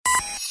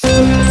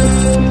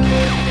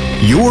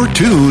You're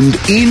tuned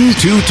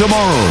into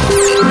tomorrow.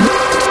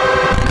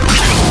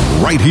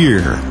 Right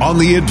here on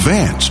the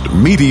Advanced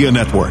Media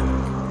Network.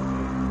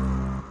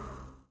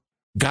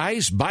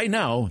 Guys, by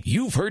now,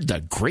 you've heard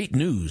the great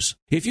news.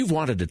 If you've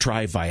wanted to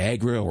try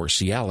Viagra or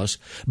Cialis,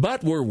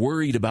 but were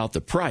worried about the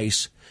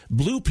price,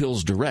 Blue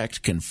Pills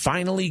Direct can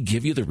finally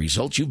give you the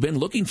results you've been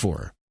looking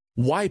for.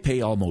 Why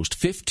pay almost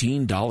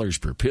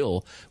 $15 per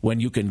pill when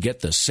you can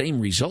get the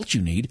same results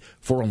you need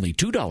for only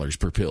 $2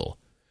 per pill?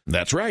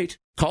 That's right.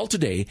 Call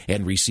today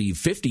and receive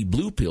 50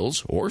 blue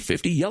pills or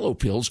 50 yellow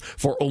pills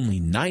for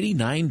only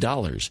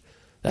 $99.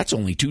 That's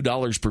only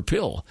 $2 per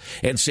pill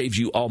and saves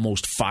you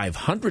almost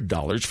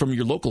 $500 from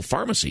your local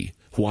pharmacy.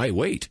 Why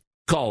wait?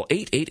 Call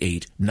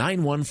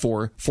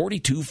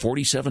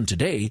 888-914-4247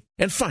 today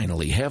and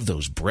finally have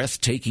those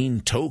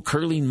breathtaking,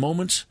 toe-curling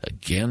moments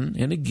again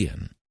and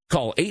again.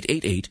 Call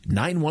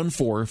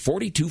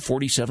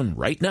 888-914-4247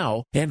 right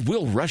now, and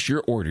we'll rush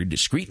your order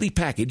discreetly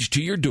packaged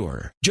to your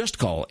door. Just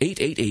call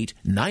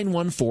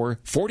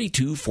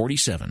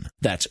 888-914-4247.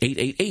 That's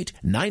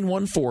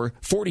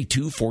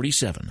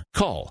 888-914-4247.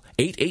 Call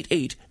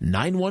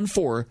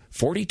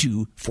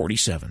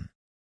 888-914-4247.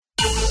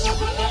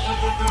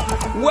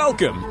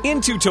 Welcome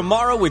into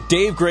Tomorrow with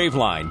Dave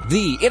Graveline,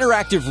 the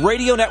interactive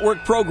radio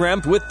network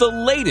program with the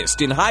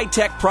latest in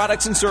high-tech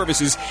products and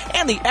services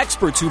and the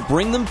experts who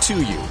bring them to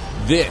you.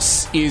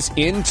 This is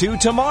Into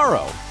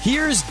Tomorrow.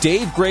 Here's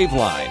Dave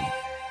Graveline.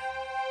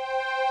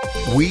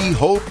 We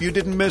hope you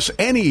didn't miss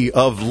any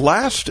of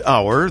last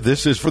hour.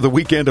 This is for the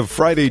weekend of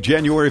Friday,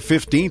 January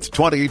 15th,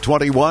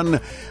 2021.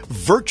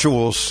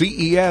 Virtual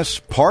CES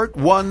Part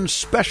 1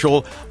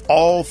 special,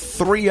 all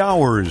 3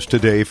 hours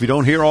today. If you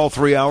don't hear all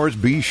 3 hours,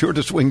 be sure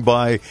to swing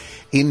by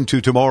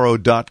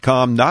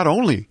intotomorrow.com, not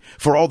only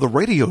for all the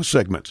radio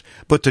segments,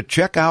 but to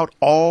check out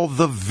all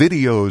the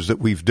videos that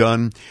we've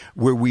done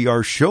where we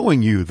are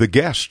showing you the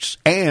guests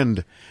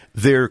and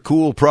their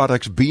cool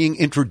products being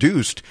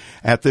introduced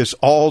at this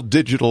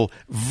all-digital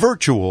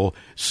virtual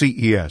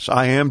CES.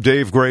 I am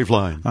Dave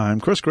Graveline.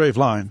 I'm Chris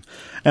Graveline.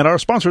 And our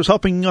sponsors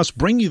helping us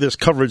bring you this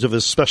coverage of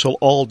this special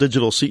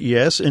all-digital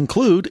CES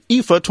include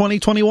IFA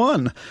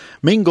 2021.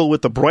 Mingle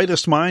with the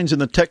brightest minds in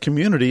the tech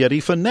community at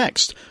IFA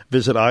Next.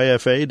 Visit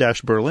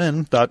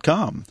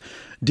ifa-berlin.com.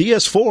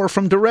 DS4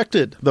 from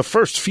Directed, the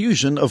first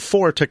fusion of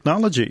 4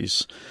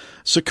 technologies.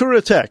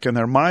 Sakuratech and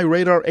their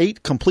MyRadar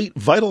 8 complete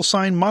vital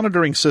sign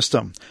monitoring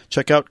system.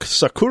 Check out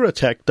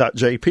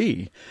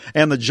sakuratech.jp.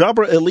 And the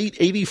Jabra Elite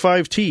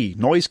 85T,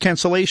 noise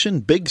cancellation,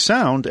 big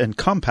sound, and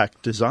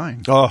compact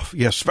design. Oh,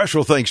 yes,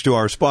 special thanks to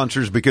our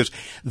sponsors because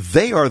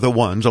they are the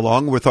ones,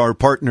 along with our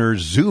partner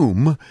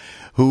Zoom,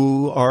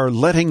 who are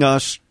letting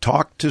us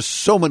talk to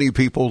so many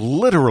people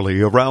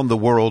literally around the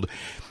world.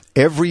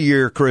 Every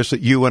year, Chris, that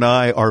you and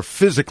I are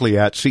physically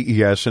at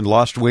CES in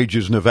Lost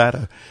Wages,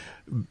 Nevada,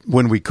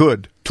 when we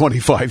could,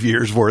 25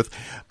 years worth,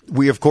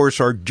 we, of course,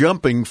 are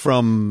jumping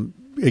from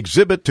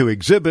exhibit to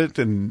exhibit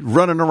and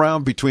running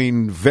around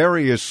between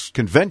various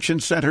convention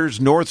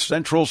centers, North,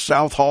 Central,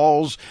 South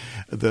halls,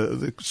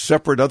 the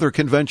separate other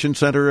convention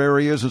center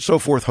areas and so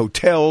forth,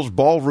 hotels,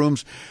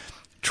 ballrooms,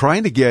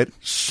 trying to get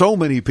so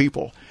many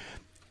people.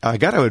 I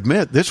got to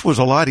admit, this was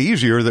a lot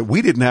easier that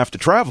we didn't have to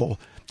travel,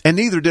 and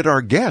neither did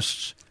our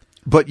guests.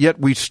 But yet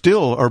we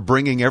still are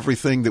bringing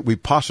everything that we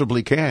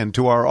possibly can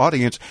to our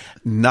audience,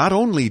 not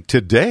only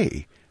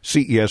today,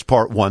 CES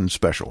Part 1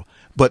 special,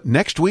 but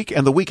next week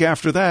and the week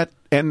after that.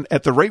 And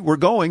at the rate we're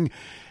going,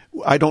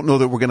 I don't know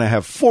that we're going to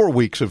have 4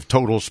 weeks of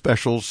total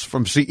specials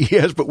from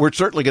CES, but we're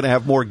certainly going to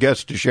have more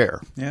guests to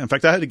share. Yeah, in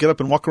fact, I had to get up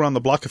and walk around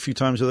the block a few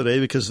times the other day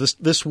because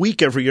this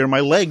week every year, my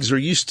legs are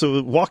used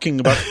to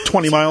walking about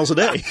 20 miles a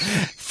day.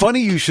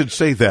 Funny you should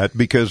say that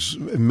because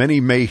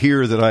many may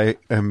hear that I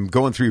am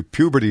going through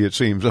puberty, it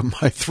seems.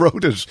 My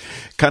throat is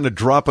kind of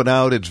dropping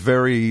out. It's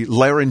very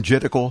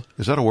laryngetical.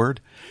 Is that a word?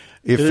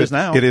 It is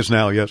now. It is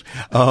now, yes.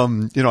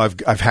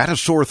 I've had a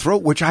sore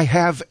throat, which I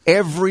have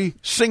every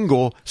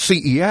single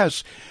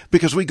CES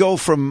because we go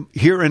from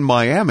here in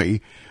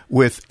Miami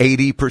with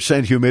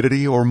 80%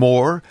 humidity or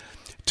more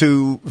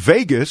to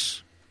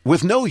Vegas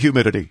with no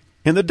humidity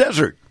in the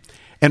desert.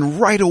 And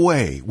right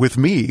away, with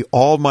me,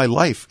 all my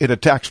life, it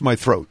attacks my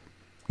throat.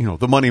 You know,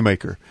 the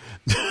moneymaker.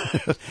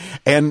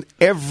 And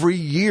every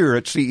year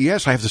at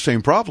CES, I have the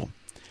same problem.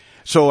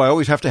 So I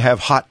always have to have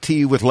hot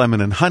tea with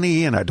lemon and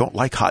honey, and I don't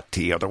like hot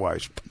tea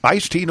otherwise.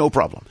 Iced tea, no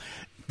problem.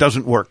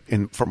 Doesn't work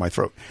for my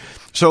throat.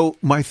 So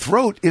my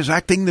throat is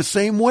acting the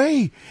same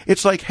way.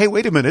 It's like, hey,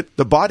 wait a minute.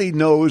 The body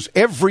knows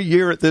every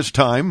year at this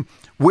time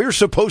we're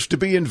supposed to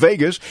be in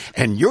Vegas,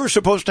 and you're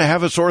supposed to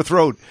have a sore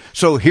throat.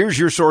 So here's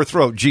your sore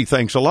throat. Gee,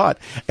 thanks a lot.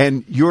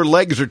 And your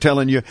legs are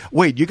telling you,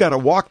 wait, you got to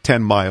walk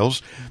 10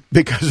 miles.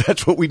 because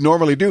that's what we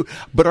normally do.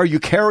 But are you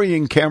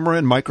carrying camera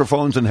and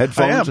microphones and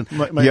headphones?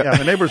 I am.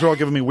 My neighbors are all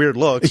giving me weird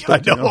looks. I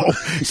know.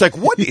 It's like,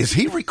 what is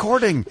he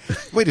recording?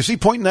 Wait, is he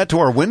pointing that to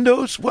our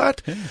windows?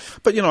 What? Yeah.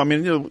 But,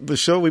 the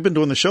show, we've been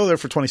doing the show there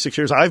for 26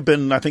 years. I've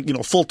been, I think,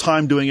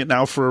 full-time doing it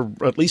now for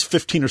at least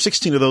 15 or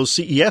 16 of those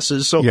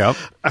CESs. So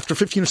after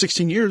 15 or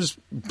 16 years,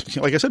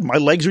 like I said, my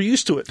legs are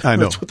used to it. I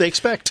know. That's what they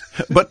expect.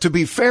 But to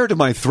be fair to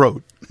my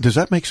throat, does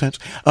that make sense?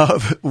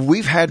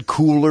 We've had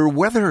cooler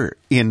weather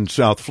in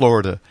South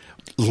Florida.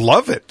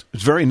 Love it.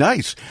 It's very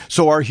nice.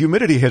 So our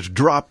humidity has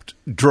dropped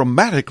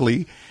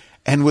dramatically,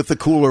 and with the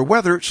cooler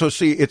weather, so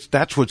see,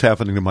 that's what's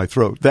happening to my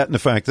throat. That and the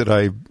fact that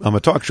I'm a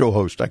talk show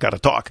host. I got to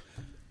talk.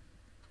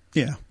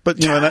 Yeah,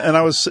 but and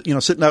I was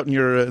sitting out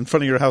in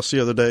front of your house the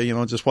other day,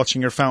 just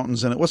watching your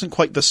fountains, and it wasn't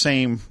quite the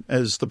same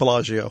as the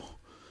Bellagio.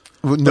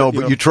 No,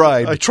 but you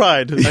tried. I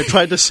tried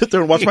to sit there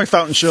and watch my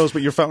fountain shows,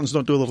 but your fountains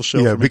don't do a little show.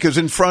 Yeah, because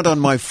in front on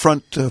my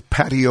front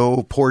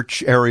patio,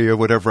 porch area,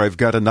 whatever, I've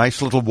got a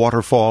nice little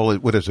waterfall.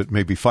 What is it?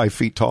 Maybe 5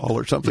 feet tall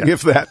or something,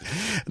 if that.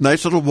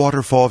 Nice little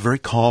waterfall, very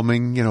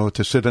calming,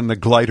 to sit on the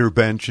glider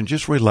bench and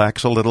just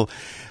relax a little.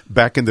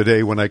 Back in the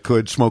day when I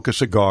could smoke a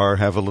cigar,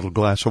 have a little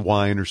glass of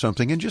wine or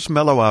something, and just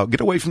mellow out, get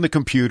away from the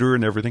computer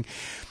and everything.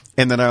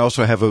 And then I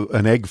also have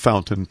an egg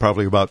fountain,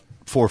 probably about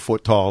 4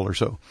 foot tall or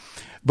so.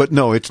 But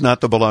no, it's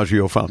not the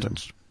Bellagio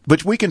fountains.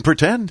 But we can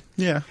pretend.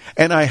 Yeah.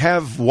 And I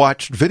have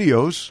watched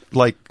videos,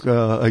 like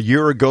a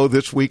year ago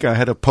this week, I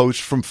had a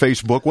post from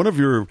Facebook, one of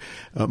your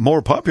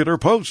more popular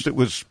posts. It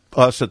was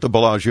us at the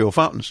Bellagio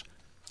fountains,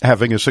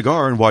 having a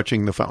cigar and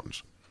watching the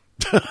fountains.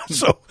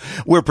 So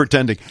we're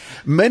pretending.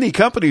 Many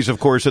companies, of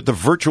course, at the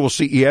virtual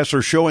CES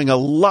are showing a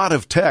lot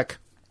of tech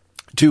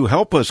to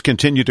help us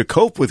continue to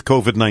cope with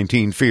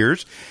COVID-19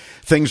 fears.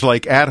 Things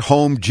like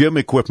at-home gym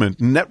equipment,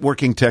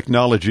 networking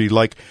technology,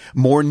 like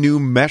more new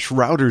mesh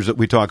routers that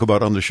we talk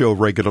about on the show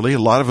regularly, a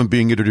lot of them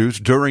being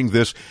introduced during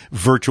this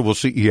virtual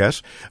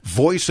CES,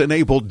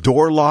 voice-enabled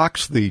door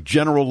locks, the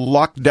general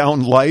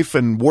lockdown life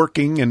and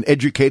working and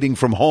educating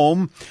from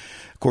home.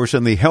 Of course,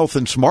 in the health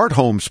and smart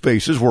home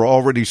spaces, we're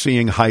already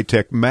seeing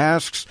high-tech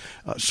masks,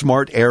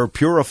 smart air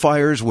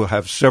purifiers. We'll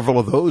have several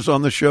of those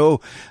on the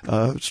show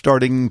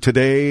starting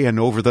today and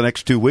over the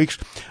next 2 weeks.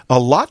 A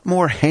lot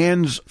more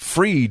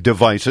hands-free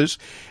devices,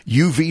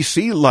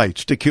 UVC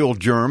lights to kill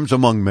germs,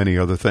 among many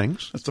other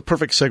things. That's the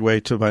perfect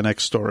segue to my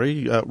next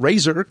story.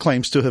 Razer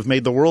claims to have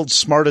made the world's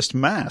smartest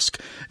mask.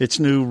 Its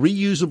new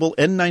reusable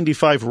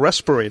N95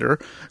 respirator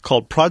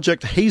called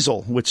Project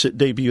Hazel, which it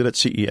debuted at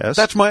CES.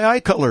 That's my eye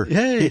color.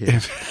 Yay.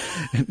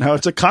 Now,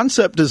 it's a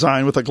concept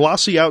design with a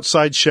glossy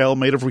outside shell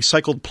made of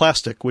recycled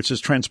plastic, which is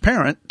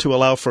transparent to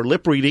allow for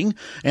lip reading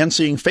and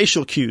seeing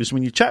facial cues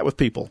when you chat with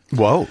people.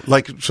 Whoa.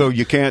 So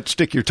you can't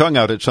stick your tongue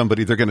out at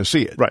somebody, they're going to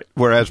see it. Right.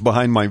 Whereas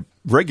behind my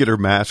regular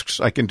masks,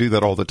 I can do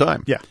that all the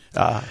time. Yeah.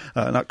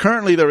 Now,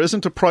 currently, there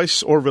isn't a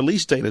price or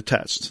release date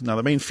attached. Now,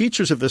 the main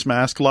features of this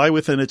mask lie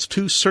within its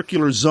 2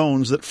 circular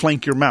zones that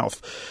flank your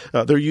mouth.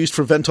 They're used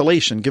for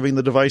ventilation, giving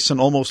the device an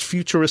almost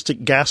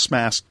futuristic gas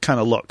mask kind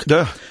of look.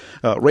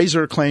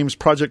 Razer claims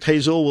Project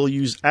Hazel will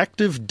use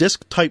active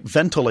disc-type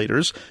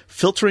ventilators,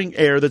 filtering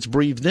air that's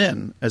breathed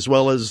in, as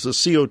well as the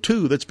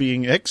CO2 that's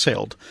being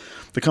exhaled.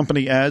 The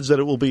company adds that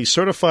it will be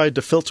certified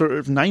to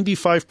filter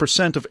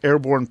 95% of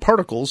airborne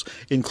particles,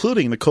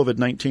 including the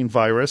COVID-19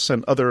 virus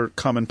and other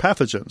common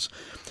pathogens.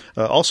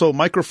 Also,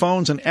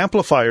 microphones and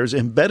amplifiers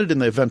embedded in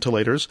the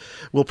ventilators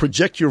will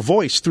project your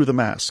voice through the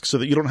mask so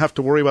that you don't have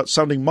to worry about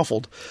sounding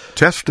muffled.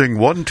 Testing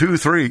 1, 2,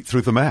 3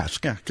 through the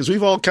mask. Yeah, because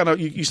we've all kind of,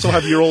 you still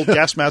have your old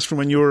gas mask from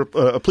when you were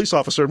a police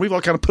officer, and we've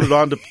all kind of put it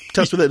on to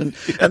test with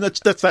it. And that's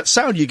that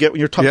sound you get when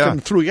you're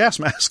talking through a gas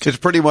mask. It's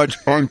pretty much,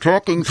 I'm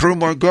talking through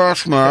my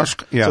gas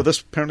mask. Yeah. So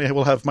this apparently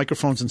will have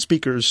microphones and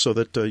speakers so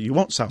that you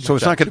won't sound So like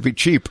it's that. not going to be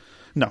cheap.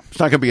 No. It's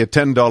not going to be a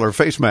 $10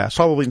 face mask.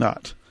 Probably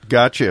not.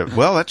 Gotcha.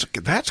 Well,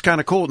 that's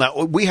kind of cool.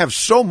 Now, we have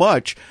so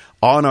much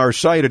on our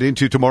site at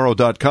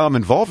intotomorrow.com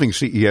involving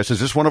CES. Is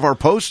this one of our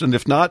posts? And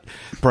if not,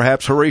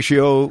 perhaps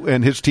Horatio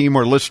and his team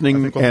are listening.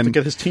 I think we'll have to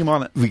get his team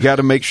on it. We got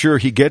to make sure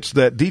he gets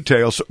that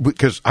detail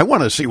because I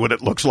want to see what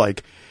it looks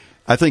like.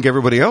 I think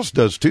everybody else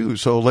does too.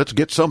 So let's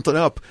get something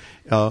up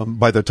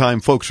by the time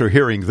folks are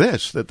hearing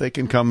this, that they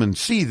can come and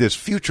see this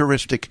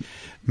futuristic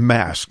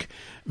mask.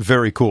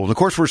 Very cool. And of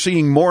course, we're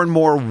seeing more and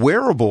more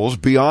wearables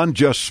beyond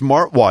just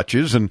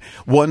smartwatches and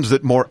ones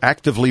that more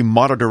actively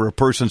monitor a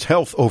person's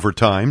health over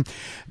time.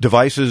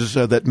 Devices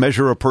that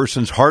measure a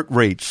person's heart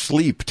rate,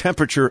 sleep,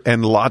 temperature,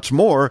 and lots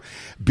more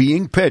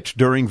being pitched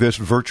during this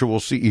virtual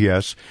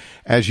CES,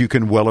 as you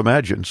can well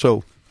imagine.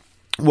 So,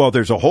 well,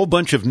 there's a whole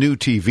bunch of new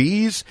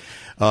TVs.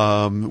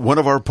 One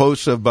of our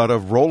posts about a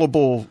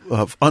rollable,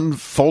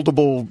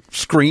 unfoldable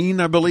screen,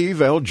 I believe,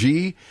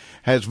 LG,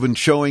 has been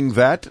showing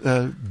that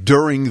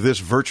during this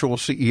virtual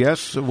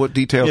CES. What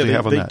details do you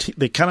have on that?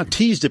 They kind of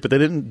teased it, but they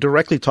didn't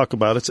directly talk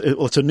about it.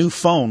 It's a new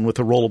phone with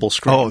a rollable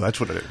screen. Oh,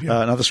 that's what it is.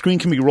 Yeah. Now, the screen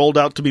can be rolled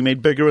out to be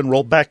made bigger and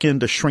rolled back in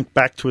to shrink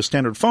back to a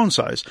standard phone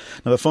size.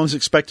 Now, the phone's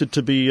expected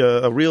to be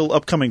a real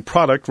upcoming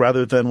product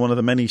rather than one of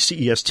the many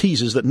CES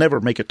teases that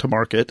never make it to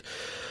market.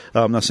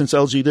 Now, since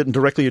LG didn't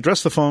directly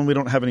address the phone, we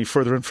don't have any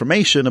further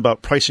information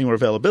about pricing or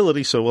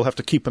availability, so we'll have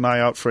to keep an eye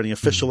out for any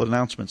official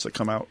announcements that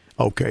come out.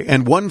 Okay.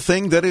 And one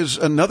thing that is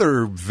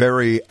another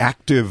very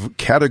active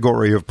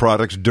category of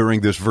products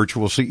during this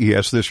virtual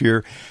CES this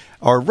year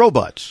are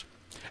robots.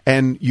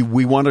 And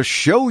we want to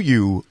show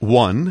you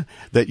one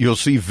that you'll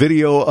see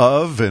video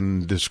of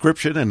and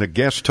description and a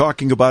guest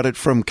talking about it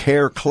from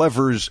Care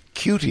Clever's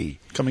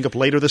Cutie. Coming up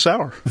later this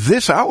hour.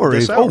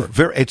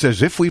 It's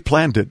as if we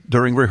planned it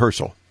during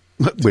rehearsal.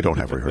 We don't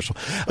have rehearsal.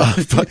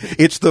 But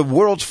it's the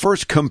world's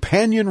first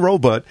companion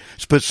robot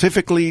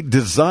specifically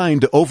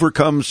designed to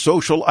overcome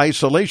social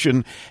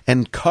isolation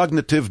and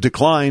cognitive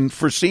decline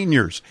for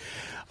seniors.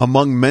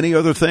 Among many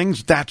other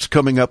things, that's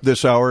coming up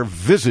this hour.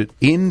 Visit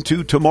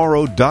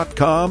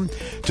intotomorrow.com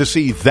to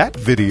see that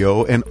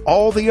video and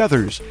all the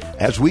others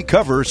as we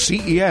cover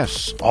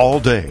CES all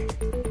day.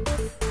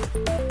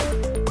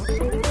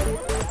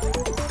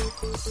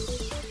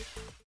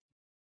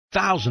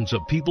 Thousands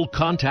of people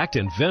contact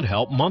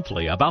InventHelp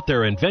monthly about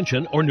their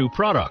invention or new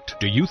product.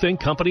 Do you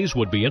think companies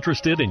would be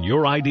interested in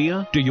your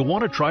idea? Do you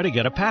want to try to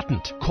get a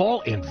patent?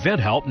 Call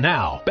InventHelp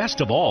now. Best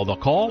of all, the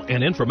call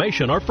and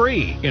information are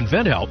free.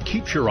 InventHelp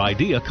keeps your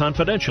idea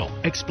confidential,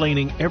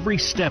 explaining every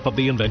step of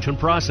the invention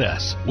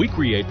process. We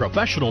create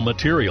professional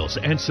materials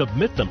and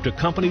submit them to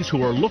companies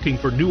who are looking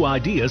for new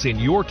ideas in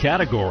your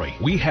category.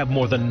 We have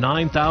more than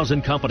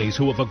 9,000 companies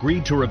who have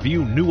agreed to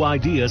review new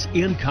ideas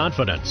in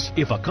confidence.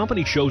 If a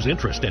company shows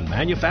interest in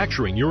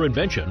manufacturing your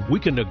invention, we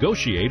can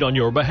negotiate on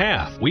your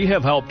behalf. We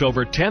have helped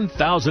over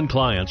 10,000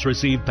 clients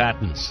receive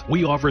patents.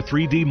 We offer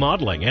 3D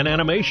modeling and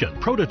animation,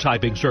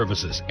 prototyping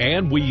services,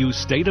 and we use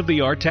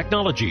state-of-the-art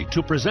technology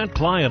to present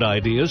client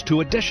ideas to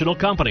additional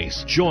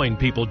companies. Join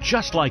people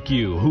just like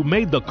you who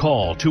made the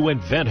call to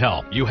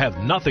InventHelp. You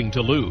have nothing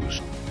to lose.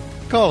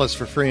 Call us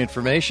for free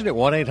information at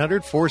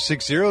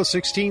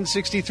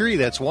 1-800-460-1663.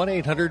 That's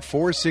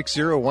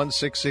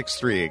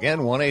 1-800-460-1663. Again,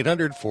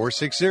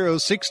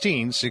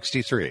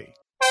 1-800-460-1663.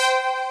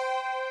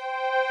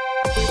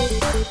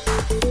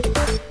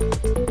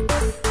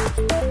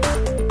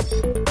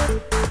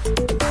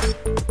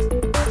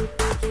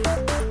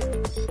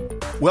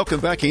 Welcome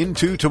back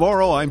into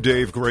Tomorrow. I'm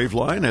Dave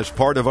Graveline as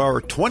part of our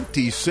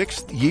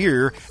 26th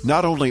year,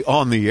 not only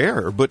on the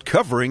air, but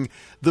covering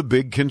the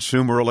big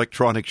Consumer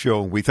Electronics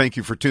Show. We thank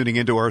you for tuning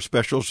into our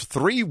specials.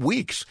 3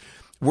 weeks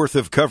worth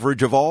of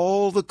coverage of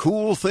all the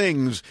cool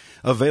things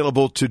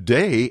available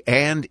today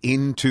and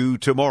into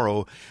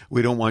tomorrow.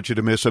 We don't want you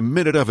to miss a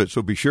minute of it,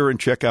 so be sure and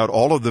check out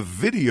all of the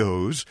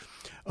videos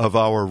of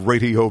our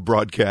radio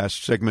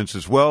broadcast segments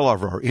as well,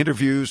 of our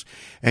interviews,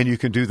 and you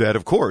can do that,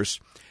 of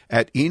course,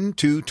 at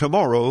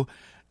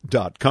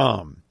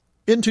intotomorrow.com.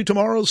 Into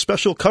Tomorrow's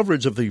special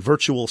coverage of the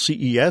virtual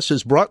CES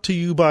is brought to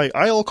you by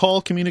I'll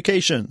Call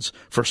Communications.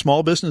 For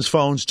small business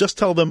phones, just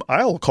tell them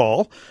I'll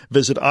call.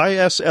 Visit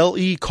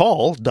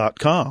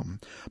islecall.com.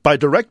 By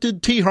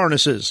Directed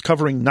T-Harnesses,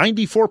 covering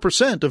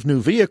 94% of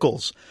new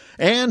vehicles.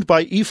 And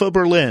by IFA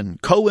Berlin,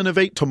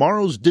 co-innovate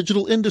tomorrow's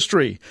digital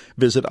industry.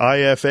 Visit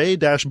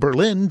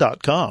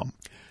ifa-berlin.com.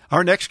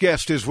 Our next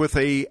guest is with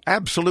an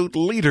absolute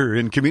leader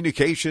in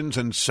communications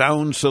and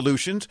sound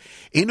solutions,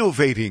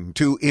 innovating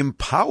to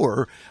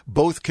empower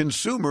both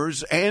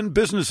consumers and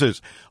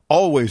businesses.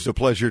 Always a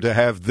pleasure to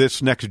have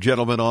this next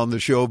gentleman on the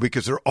show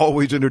because they're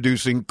always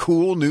introducing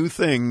cool new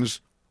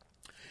things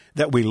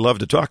that we love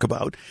to talk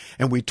about.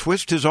 And we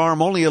twist his arm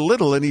only a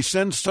little and he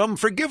sends some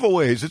for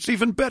giveaways. It's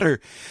even better.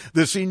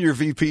 The Senior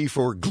VP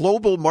for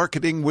Global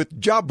Marketing with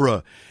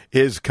Jabra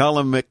is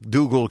Colin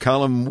McDougall.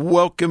 Colin,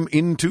 welcome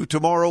into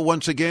Tomorrow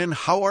once again.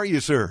 How are you,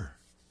 sir?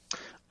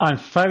 I'm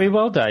very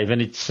well, Dave,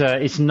 and it's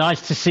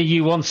nice to see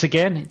you once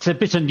again. It's a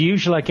bit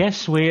unusual, I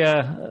guess.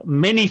 We're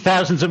many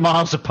thousands of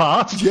miles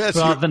apart, yes,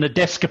 rather than a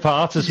desk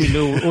apart as we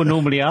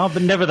normally are,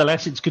 but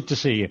nevertheless, it's good to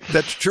see you.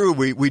 That's true.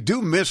 We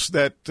do miss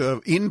that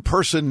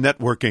in-person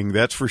networking,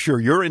 that's for sure.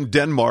 You're in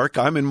Denmark.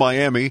 I'm in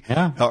Miami.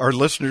 Yeah. Our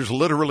listeners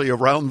literally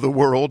around the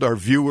world, our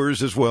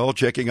viewers as well,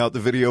 checking out the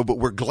video, but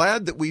we're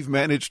glad that we've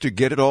managed to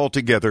get it all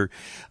together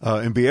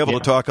and be able to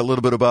talk a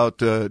little bit about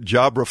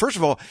Jabra. First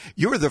of all,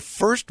 you're the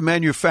first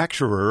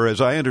manufacturer,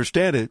 as I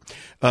understand it,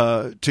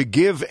 to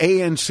give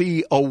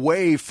ANC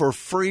away for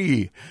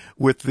free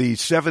with the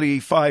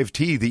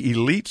 75T, the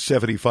Elite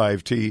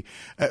 75T.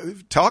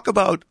 Talk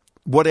about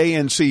what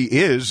ANC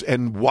is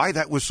and why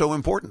that was so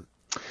important.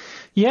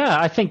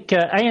 Yeah, I think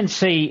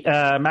ANC,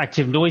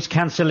 active noise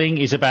cancelling,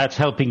 is about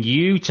helping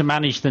you to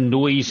manage the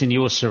noise in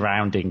your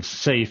surroundings.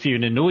 So if you're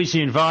in a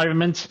noisy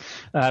environment,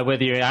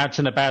 whether you're out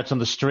and about on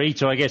the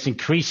street, or I guess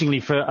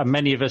increasingly for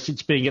many of us,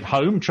 it's being at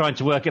home, trying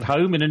to work at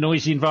home in a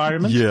noisy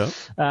environment. Yeah.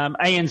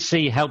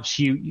 ANC helps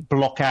you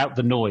block out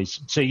the noise.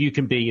 So you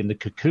can be in the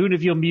cocoon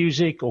of your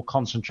music or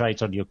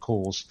concentrate on your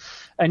calls.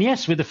 And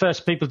yes, we're the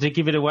first people to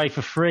give it away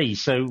for free.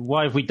 So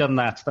why have we done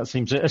that? That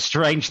seems a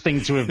strange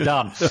thing to have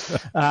done.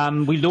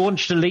 We launched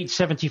launched Elite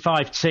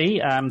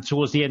 75T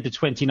towards the end of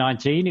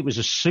 2019. It was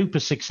a super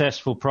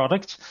successful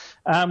product.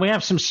 We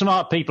have some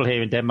smart people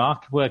here in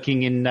Denmark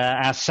working in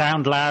our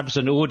sound labs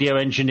and audio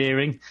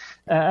engineering.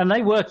 And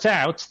they worked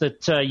out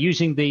that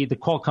using the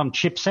Qualcomm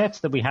chipset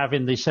that we have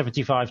in the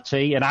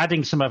 75T and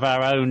adding some of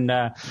our own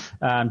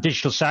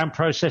digital sound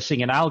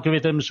processing and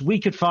algorithms, we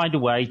could find a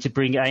way to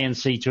bring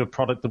ANC to a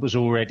product that was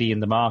already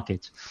in the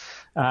market.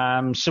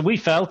 So we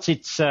felt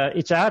it's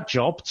our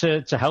job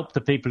to help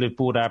the people who've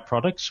bought our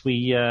products.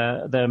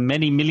 There are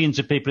many millions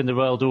of people in the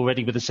world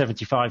already with a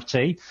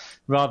 75T.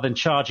 Rather than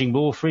charging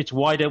more for it,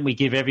 why don't we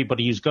give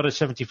everybody who's got a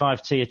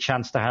 75T a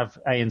chance to have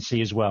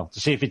ANC as well, to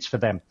see if it's for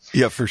them?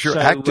 Yeah, for sure. So,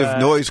 active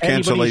noise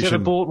cancellation. Anybody who's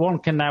ever bought one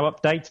can now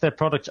update their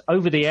product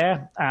over the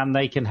air, and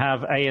they can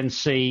have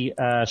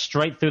ANC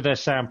straight through their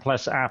Sound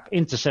Plus app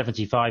into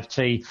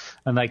 75T,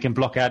 and they can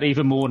block out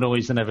even more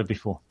noise than ever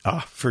before.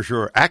 For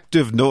sure.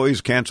 Active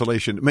noise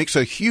cancellation makes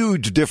a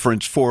huge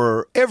difference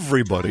for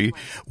everybody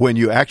when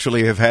you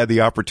actually have had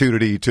the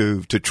opportunity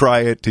to try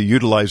it, to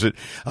utilize it.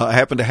 I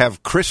happen to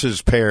have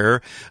Chris's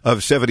pair of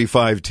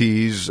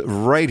 75Ts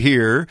right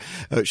here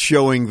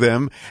showing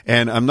them,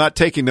 and I'm not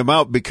taking them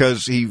out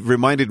because he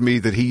reminded me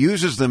that he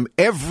uses them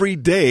every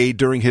day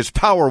during his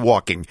power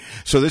walking.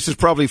 So this is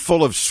probably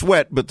full of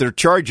sweat, but they're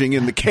charging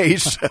in the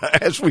case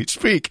as we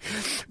speak.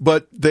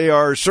 But they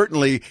are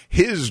certainly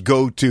his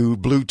go-to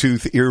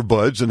Bluetooth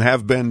earbuds and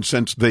have been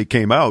since they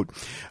came out.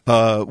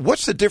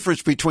 What's the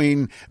difference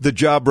between the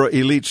Jabra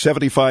Elite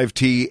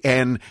 75T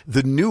and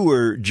the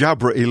newer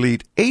Jabra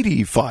Elite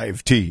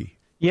 85T?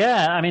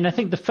 Yeah, I mean, I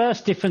think the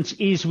first difference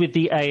is with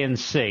the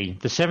ANC.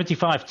 The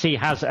 75T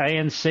has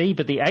ANC,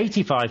 but the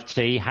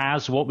 85T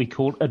has what we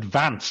call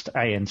advanced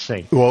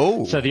ANC.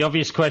 Whoa. So the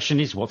obvious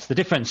question is, what's the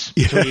difference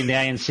between the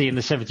ANC and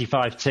the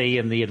 75T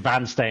and the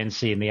advanced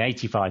ANC and the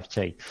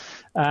 85T?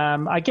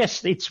 I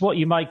guess it's what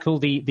you might call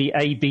the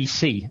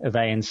ABC of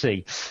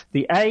ANC.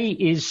 The A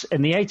is,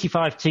 in the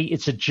 85T,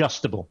 it's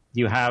adjustable.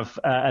 You have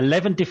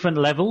 11 different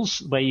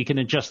levels where you can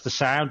adjust the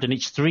sound, and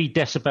it's 3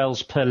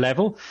 decibels per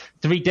level.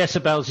 3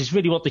 decibels is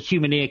really what the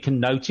human ear can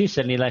notice.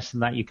 Any less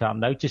than that, you can't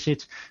notice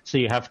it. So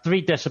you have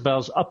 3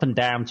 decibels up and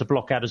down to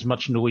block out as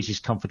much noise as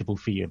comfortable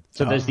for you.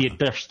 So there's the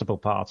adjustable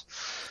part.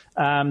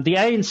 The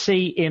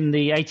ANC in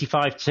the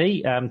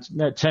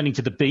 85T, turning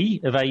to the B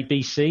of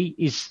ABC,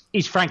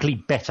 is frankly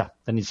better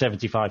than in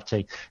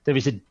 75T. There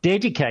is a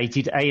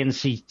dedicated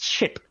ANC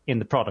chip in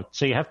the product.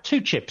 So you have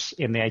 2 chips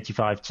in the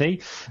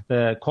 85T,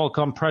 the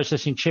Qualcomm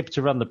processing chip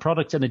to run the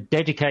product and a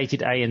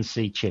dedicated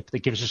ANC chip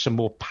that gives us a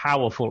more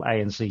powerful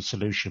ANC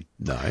solution.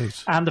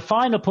 Nice. And the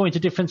final point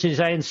of difference is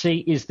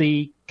ANC is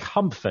the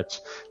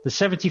comfort. The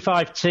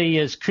 75T,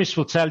 as Chris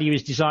will tell you,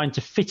 is designed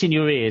to fit in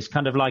your ears,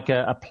 kind of like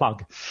a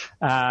plug.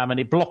 And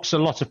it blocks a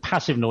lot of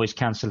passive noise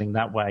cancelling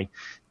that way.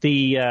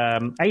 The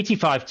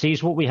 85T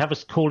is what we have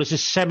called as a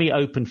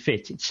semi-open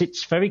fit. It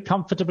sits very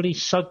comfortably,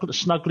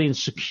 snugly and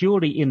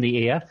securely in the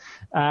ear,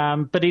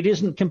 but it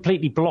doesn't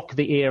completely block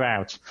the ear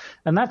out.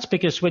 And that's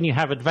because when you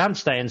have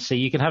advanced ANC,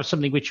 you can have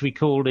something which we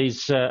call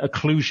is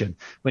occlusion.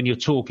 When you're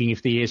talking,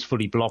 if the ear's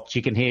fully blocked,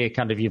 you can hear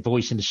kind of your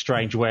voice in a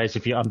strange way as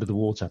if you're under the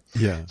water.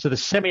 Yeah. So the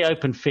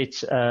semi-open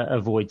fit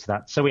avoids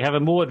that. So we have a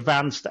more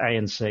advanced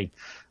ANC.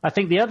 I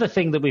think the other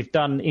thing that we've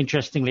done,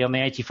 interestingly, on the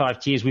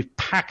 85T is we've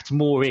packed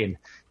more in.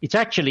 It's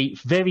actually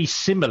very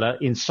similar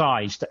in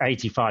size to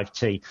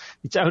 85T.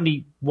 It's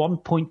only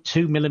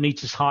 1.2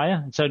 millimeters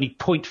higher. It's only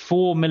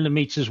 0.4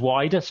 millimeters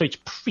wider, so it's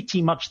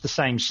pretty much the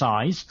same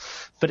size.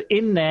 But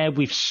in there,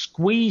 we've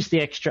squeezed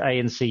the extra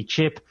ANC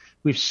chip.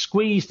 We've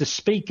squeezed a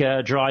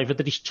speaker driver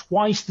that is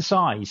twice the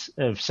size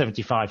of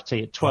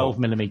 75T at 12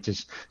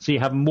 millimeters. So you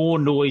have more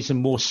noise and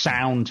more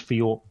sound for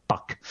your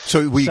buck.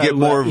 So we get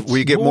more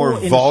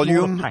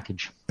volume.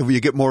 Package. You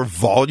get more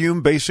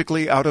volume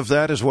basically out of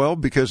that as well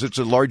because it's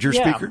a larger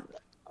speaker.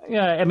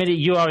 Yeah, I mean,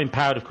 you are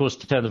empowered, of course,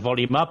 to turn the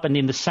volume up. And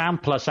in the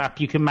Sound Plus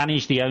app, you can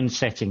manage the own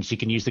settings. You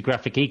can use the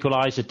graphic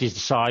equalizer to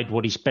decide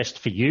what is best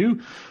for you.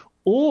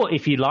 Or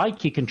if you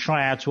like, you can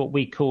try out what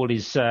we call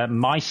is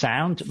My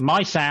Sound.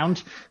 My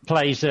Sound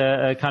plays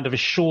a kind of a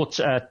short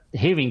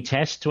hearing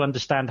test to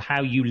understand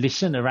how you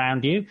listen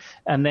around you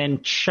and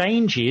then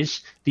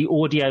changes the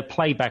audio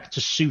playback to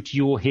suit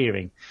your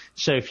hearing.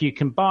 So if you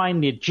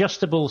combine the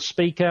adjustable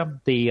speaker,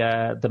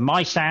 the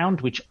My Sound,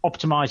 which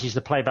optimizes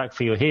the playback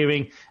for your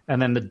hearing, and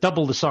then the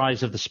double the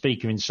size of the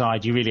speaker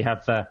inside, you really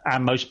have our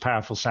most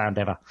powerful sound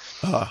ever.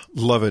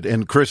 Love it.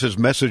 And Chris is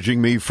messaging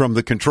me from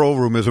the control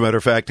room, as a matter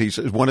of fact. He's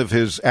one of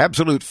his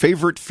absolute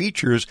favorite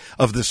features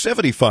of the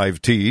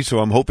 75T, so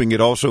I'm hoping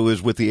it also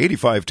is with the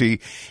 85T,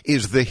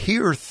 is the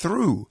hear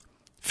through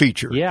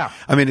feature. Yeah.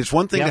 I mean, it's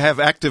one thing to have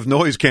active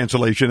noise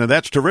cancellation, and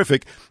that's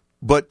terrific,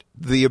 but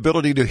the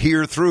ability to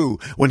hear through.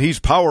 When he's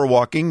power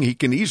walking, he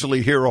can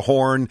easily hear a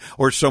horn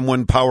or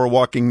someone power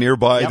walking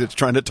nearby that's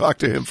trying to talk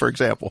to him, for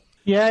example.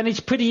 Yeah, and it's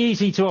pretty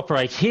easy to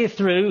operate. Hear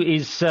Through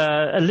is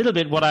a little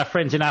bit what our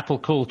friends in Apple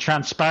call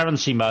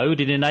transparency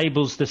mode. It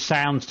enables the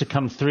sounds to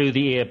come through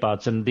the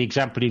earbuds, and the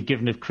example you've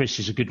given of Chris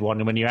is a good one.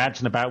 And when you're out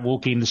and about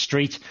walking in the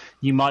street,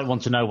 you might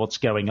want to know what's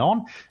going on.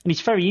 And it's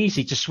very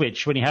easy to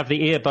switch. When you have the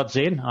earbuds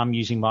in, I'm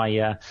using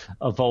my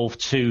Evolve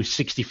 2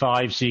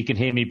 65 so you can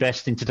hear me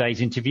best in today's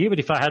interview. But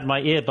if I had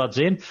my earbuds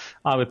in,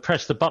 I would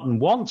press the button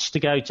once to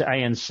go to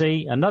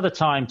ANC, another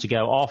time to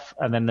go off,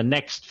 and then the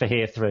next for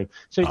Hear Through.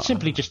 So it's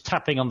simply just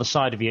tapping on the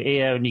side of your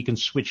ear, and you can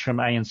switch from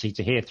ANC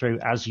to Hear Through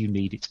as you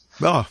need it.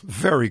 Oh,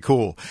 very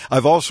cool.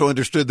 I've also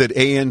understood that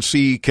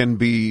ANC can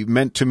be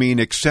meant to mean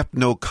accept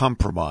no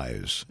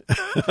compromise.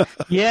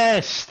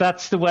 Yes,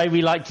 that's the way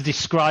we like to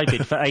describe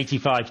it for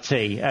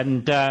 85T.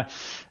 And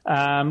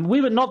we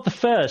were not the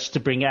first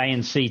to bring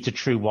ANC to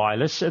True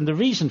Wireless, and the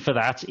reason for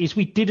that is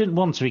we didn't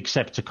want to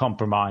accept a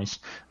compromise.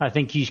 I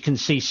think you can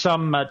see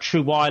some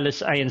True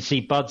Wireless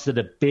ANC buds that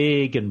are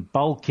big and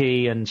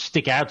bulky and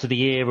stick out of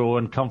the ear or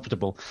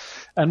uncomfortable.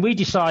 And we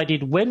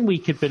decided when we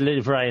could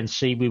deliver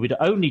ANC, we would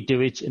only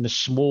do it in a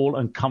small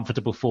and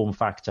comfortable form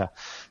factor.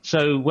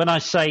 So when I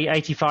say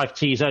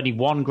 85T is only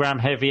 1 gram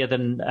heavier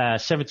than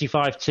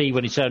 75T,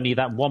 when it's only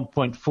that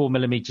 1.4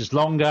 millimeters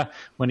longer,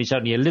 when it's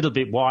only a little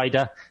bit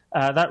wider,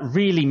 that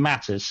really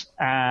matters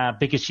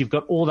because you've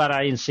got all that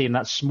ANC in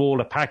that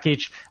smaller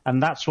package,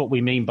 and that's what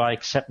we mean by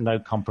accept no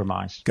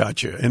compromise.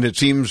 Gotcha. And it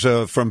seems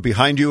from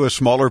behind you, a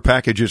smaller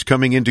package is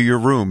coming into your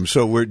room.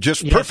 So we're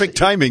just perfect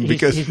timing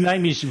because his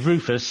name is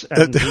Rufus,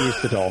 and he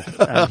is the dog.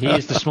 And he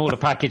is the smaller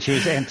package who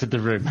has entered the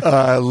room.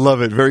 I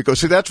love it. Very cool.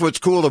 See, that's what's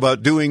cool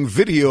about doing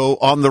video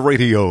on the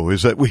radio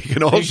is that we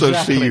can also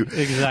see you.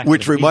 Exactly.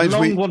 Which reminds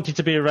He's me. long wanted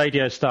to be a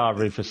radio star,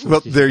 Rufus.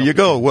 Well, there you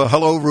go. Well,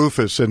 hello,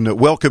 Rufus, and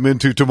welcome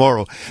into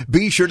tomorrow.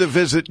 Be sure to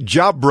visit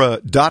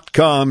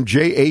Jabra.com,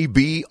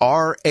 Jabra.com.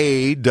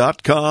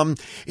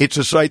 It's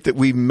a site that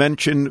we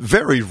mention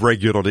very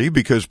regularly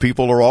because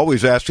people are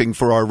always asking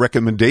for our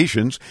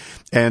recommendations.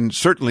 And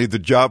certainly the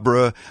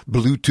Jabra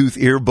Bluetooth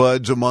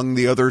earbuds, among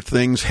the other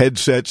things,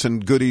 headsets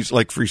and goodies,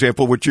 like, for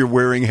example, what you're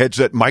wearing,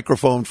 headset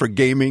microphone for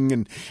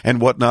gaming and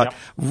whatnot. Yep.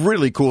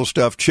 Really cool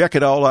stuff. Check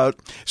it all out.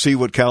 See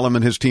what Callum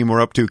and his team are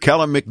up to.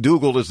 Callum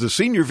McDougall is the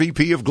Senior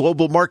VP of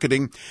Global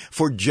Marketing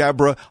for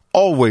Jabra.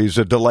 Always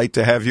a delight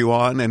to have you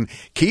on, and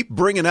keep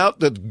bringing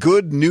out the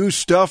good new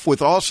stuff with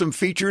awesome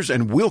features,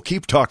 and we'll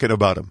keep talking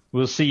about them.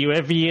 We'll see you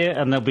every year,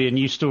 and there'll be a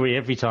new story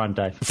every time,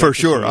 Dave. For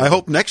sure. I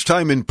hope next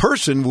time in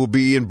person we'll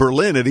be in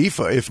Berlin at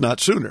IFA, if not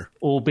sooner.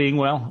 All being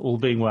well, all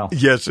being well.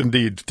 Yes,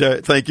 indeed.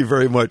 Thank you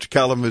very much.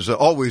 Callum is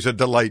always a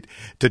delight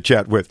to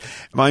chat with.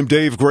 I'm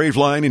Dave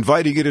Graveline,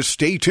 inviting you to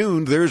stay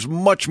tuned. There's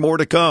much more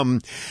to come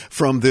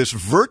from this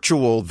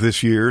virtual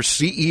this year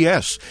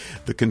CES,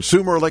 the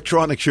Consumer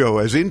Electronics Show,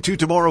 as Into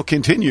Tomorrow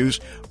continues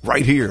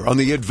right here on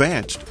the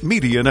Advanced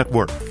Media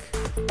Network.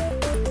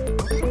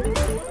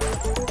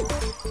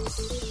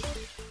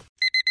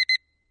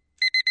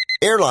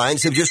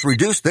 Airlines have just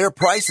reduced their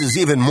prices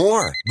even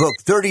more. Book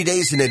 30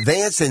 days in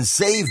advance and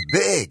save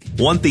big.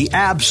 Want the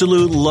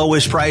absolute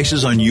lowest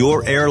prices on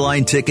your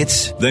airline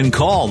tickets? Then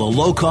call the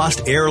Low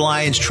Cost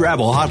Airlines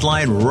Travel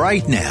Hotline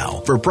right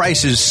now for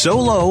prices so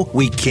low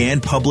we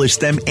can't publish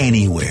them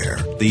anywhere.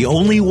 The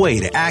only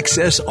way to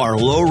access our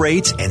low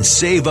rates and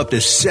save up to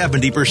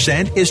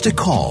 70% is to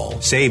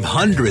call. Save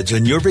hundreds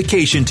on your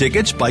vacation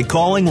tickets by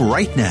calling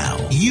right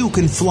now. You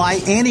can fly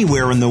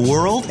anywhere in the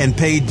world and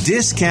pay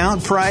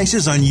discount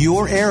prices on your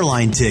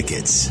airline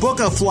tickets. Book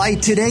a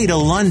flight today to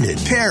London,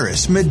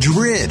 Paris,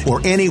 Madrid, or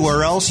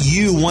anywhere else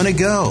you want to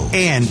go.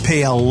 And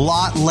pay a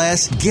lot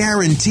less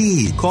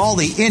guaranteed. Call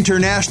the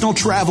International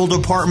Travel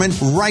Department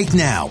right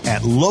now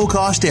at Low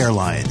Cost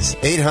Airlines.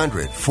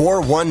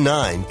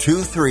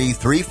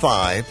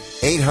 800-419-2335.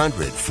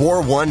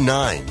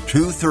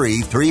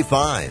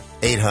 800-419-2335.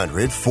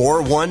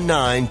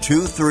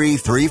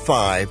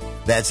 800-419-2335.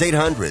 That's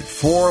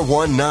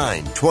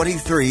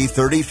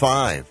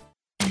 800-419-2335.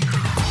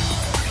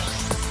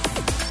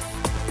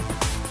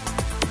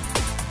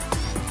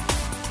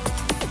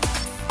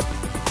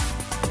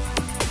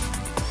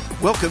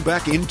 Welcome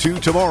back into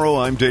Tomorrow.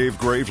 I'm Dave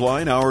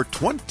Graveline. Our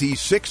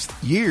 26th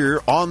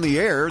year on the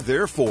air,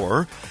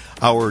 therefore,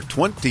 our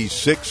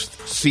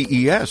 26th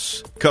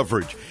CES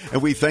coverage.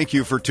 And we thank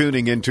you for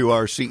tuning into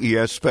our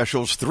CES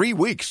specials. 3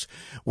 weeks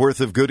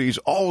worth of goodies,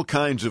 all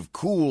kinds of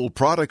cool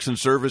products and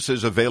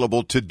services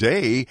available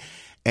today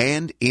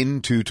and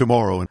into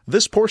tomorrow.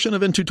 This portion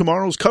of Into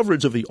Tomorrow's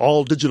coverage of the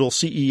all-digital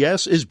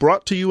CES is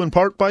brought to you in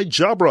part by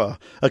Jabra.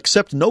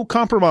 Accept no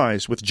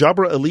compromise with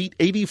Jabra Elite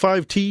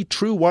 85T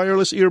True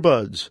Wireless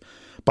Earbuds.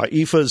 By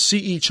IFA's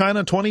CE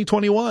China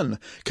 2021,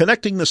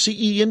 connecting the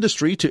CE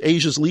industry to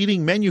Asia's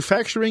leading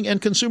manufacturing and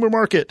consumer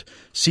market,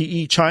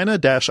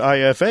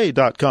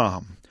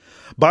 cechina-ifa.com.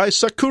 By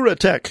Sakura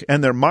Tech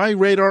and their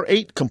MyRadar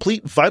 8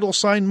 complete vital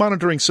sign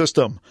monitoring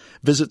system.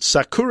 Visit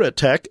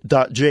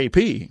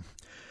sakuratech.jp.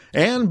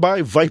 And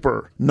by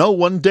Viper, no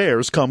one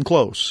dares come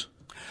close.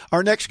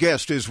 Our next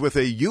guest is with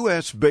a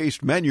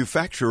U.S.-based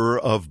manufacturer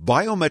of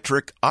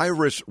biometric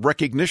iris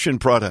recognition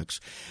products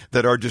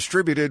that are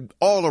distributed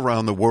all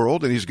around the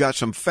world, and he's got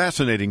some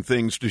fascinating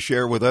things to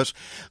share with us.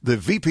 The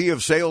VP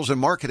of Sales and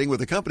Marketing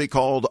with a company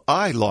called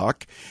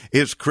iLock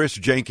is Chris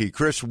Janke.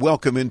 Chris,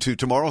 welcome into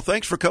Tomorrow.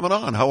 Thanks for coming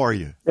on. How are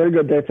you? Very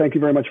good, Dave. Thank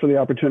you very much for the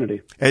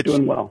opportunity.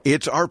 Doing well.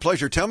 It's our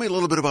pleasure. Tell me a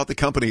little bit about the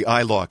company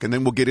iLock, and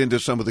then we'll get into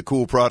some of the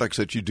cool products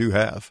that you do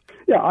have.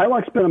 Yeah,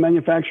 iLock's been a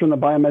manufacturer in the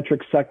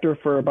biometric sector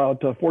for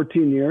about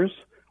 14 years.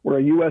 We're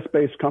a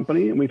U.S.-based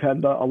company, and we've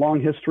had a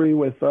long history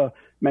with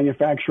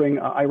manufacturing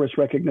iris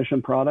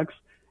recognition products.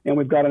 And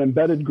we've got an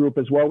embedded group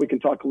as well. We can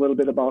talk a little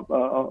bit about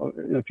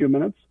in a few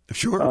minutes.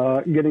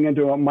 Sure. Getting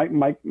into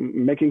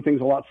making things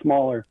a lot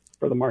smaller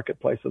for the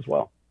marketplace as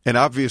well. And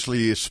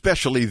obviously,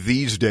 especially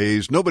these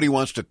days, nobody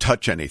wants to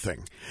touch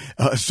anything.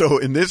 So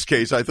in this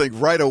case, I think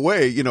right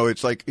away,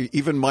 it's like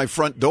even my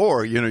front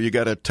door, you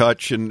got to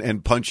touch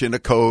and punch in a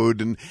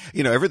code. And,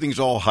 everything's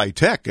all high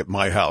tech at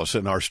my house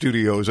and our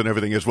studios and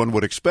everything as one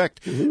would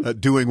expect,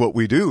 doing what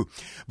we do.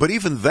 But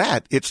even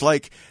that, it's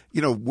like,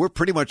 we're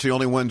pretty much the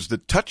only ones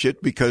that touch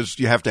it because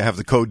you have to have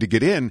the code to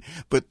get in.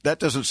 But that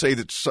doesn't say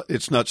that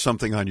it's not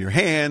something on your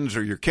hands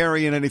or you're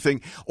carrying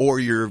anything or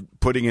you're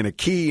putting in a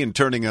key and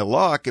turning a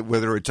lock,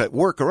 whether it's at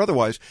work or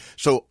otherwise.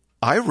 So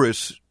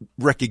iris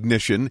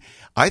recognition,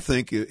 I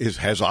think,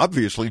 has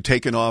obviously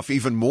taken off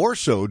even more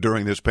so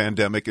during this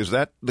pandemic. Is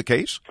that the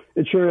case?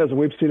 It sure is.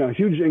 We've seen a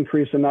huge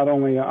increase in not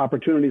only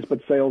opportunities but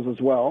sales as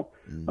well.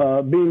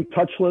 Being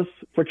touchless,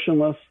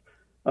 frictionless,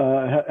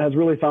 has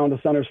really found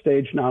a center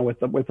stage now with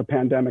the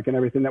pandemic and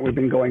everything that we've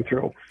been going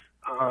through.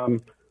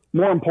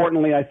 More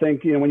importantly, I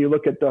think, when you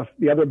look at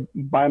the other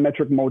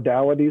biometric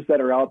modalities that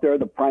are out there,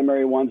 the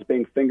primary ones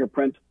being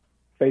fingerprint,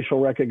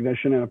 facial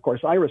recognition, and of course,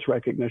 iris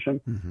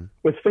recognition.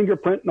 With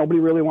fingerprint, nobody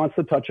really wants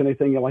to touch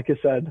anything, like you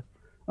said,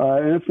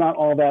 and it's not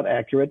all that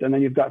accurate. And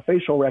then you've got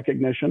facial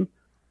recognition,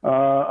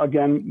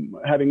 again,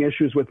 having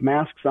issues with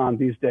masks on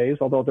these days,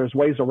 although there's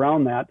ways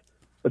around that,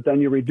 but then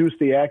you reduce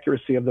the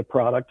accuracy of the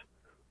product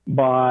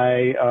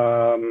by,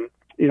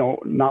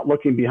 not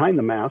looking behind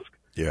the mask.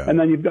 Yeah. And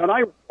then you've got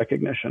eye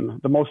recognition,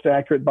 the most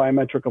accurate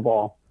biometric of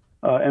all.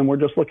 And we're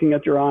just looking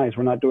at your eyes.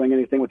 We're not doing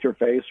anything with your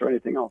face or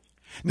anything else.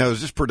 Now,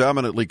 is this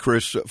predominantly,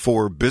 Chris,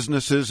 for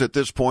businesses at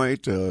this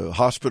point,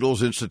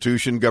 hospitals,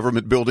 institution,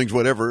 government buildings,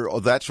 whatever,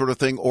 that sort of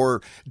thing?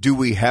 Or do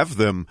we have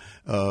them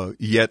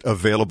yet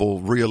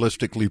available,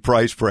 realistically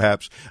priced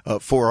perhaps,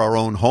 for our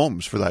own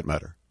homes for that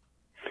matter?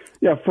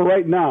 Yeah, for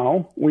right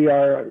now, we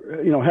are,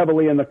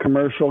 heavily in the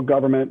commercial,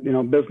 government,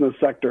 business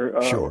sector,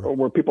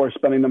 where people are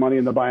spending the money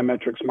in the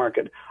biometrics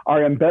market.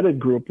 Our embedded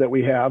group that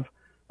we have,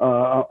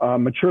 a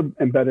mature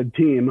embedded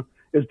team,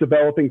 is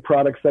developing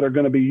products that are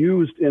going to be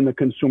used in the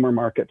consumer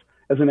market.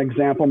 As an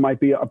example, might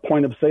be a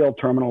point of sale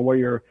terminal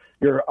where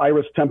your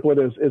iris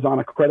template is on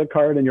a credit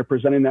card and you're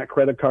presenting that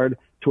credit card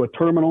to a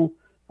terminal,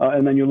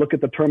 and then you look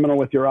at the terminal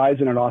with your eyes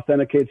and it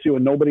authenticates you,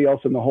 and nobody else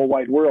in the whole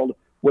wide world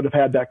would have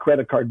had that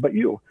credit card but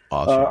you.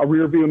 Awesome. A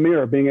rear view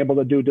mirror, being able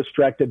to do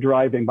distracted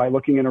driving by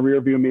looking in a rear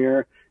view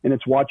mirror and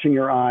it's watching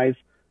your eyes,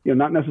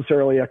 not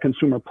necessarily a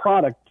consumer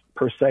product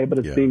per se, but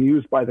it's being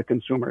used by the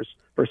consumers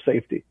for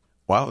safety.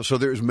 Wow. So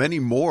there's many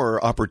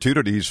more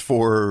opportunities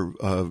for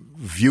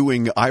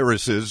viewing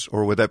irises,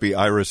 or would that be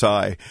iris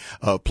eye,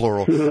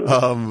 plural,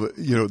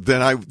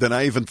 than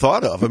I even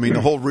thought of. I mean,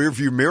 the whole rear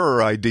view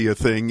mirror idea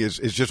thing is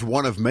just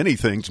one of many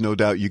things, no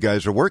doubt, you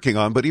guys are working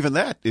on, but even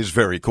that is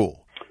very cool.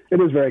 It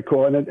is very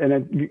cool. And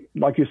it,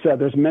 like you said,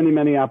 there's many,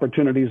 many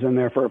opportunities in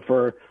there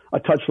for a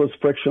touchless,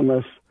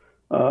 frictionless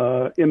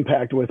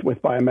impact with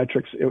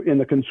biometrics in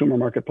the consumer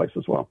marketplace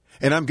as well.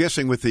 And I'm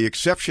guessing with the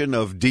exception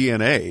of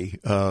DNA,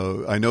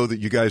 I know that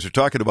you guys are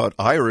talking about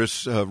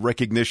iris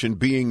recognition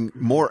being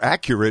more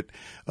accurate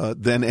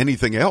than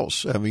anything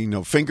else. I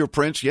mean,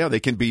 fingerprints, they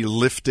can be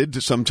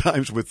lifted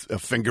sometimes with a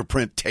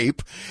fingerprint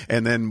tape.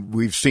 And then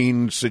we've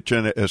seen such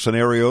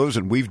scenarios,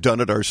 and we've done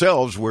it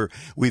ourselves, where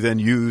we then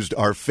used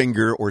our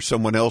finger or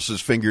someone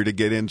else's finger to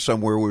get in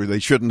somewhere where they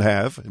shouldn't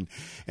have. And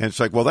it's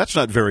like, well, that's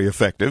not very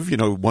effective.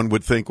 One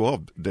would think, well,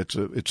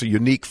 it's a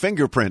unique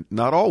fingerprint.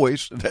 Not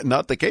always,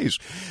 not the case.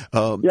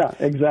 Yeah,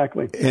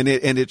 exactly. And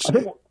it's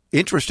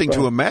interesting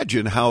to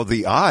imagine how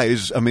the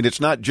eyes, I mean, it's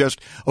not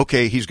just,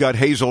 okay, he's got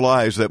hazel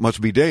eyes, that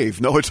must be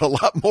Dave. No, it's a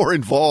lot more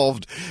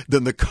involved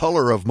than the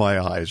color of my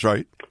eyes,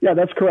 right? Yeah,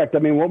 that's correct. I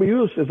mean, what we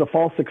use is a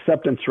false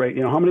acceptance rate.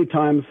 How many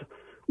times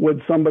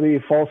would somebody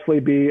falsely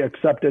be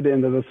accepted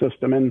into the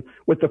system? And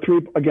with the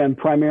three, again,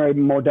 primary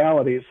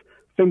modalities,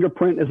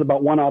 fingerprint is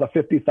about 1 out of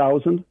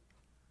 50,000.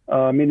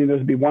 Meaning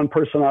there'd be one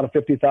person out of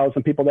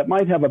 50,000 people that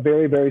might have a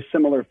very, very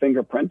similar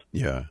fingerprint.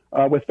 Yeah.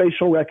 With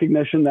facial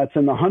recognition, that's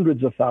in the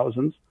hundreds of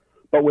thousands.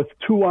 But with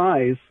two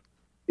eyes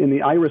in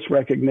the iris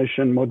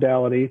recognition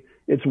modality,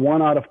 it's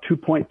 1 out of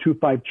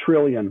 2.25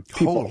 trillion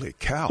people. Holy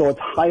cow. So it's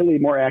highly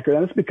more accurate.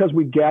 And it's because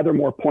we gather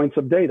more points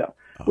of data.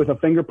 With a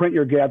fingerprint,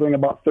 you're gathering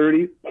about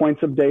 30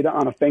 points of data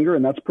on a finger,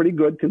 and that's pretty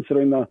good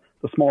considering the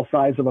small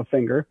size of a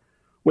finger.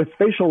 With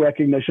facial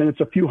recognition, it's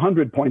a few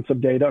hundred points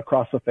of data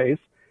across the face.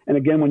 And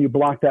again, when you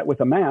block that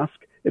with a mask,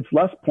 it's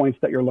less points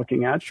that you're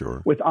looking at.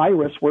 Sure. With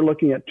iris, we're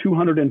looking at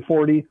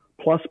 240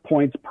 plus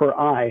points per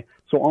eye,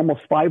 so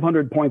almost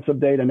 500 points of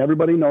data. And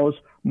everybody knows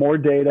more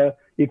data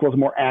equals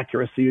more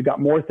accuracy. You've got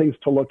more things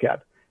to look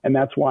at, and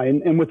that's why.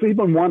 And with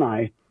even one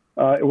eye,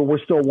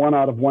 we're still 1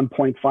 out of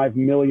 1.5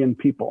 million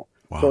people.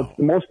 Wow. So it's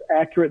the most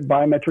accurate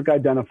biometric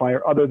identifier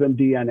other than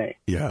DNA.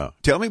 Yeah.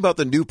 Tell me about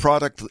the new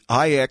product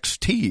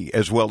IXT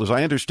as well, as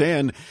I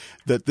understand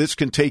that this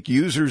can take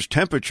users'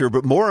 temperature,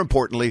 but more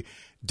importantly,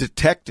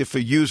 detect if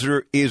a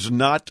user is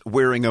not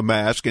wearing a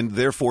mask and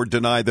therefore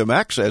deny them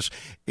access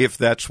if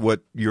that's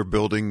what your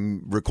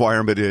building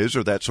requirement is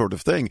or that sort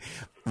of thing.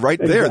 Right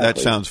there, Exactly. that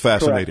sounds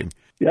fascinating. Correct.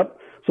 Yep.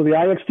 So the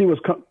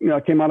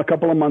IXT came out a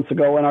couple of months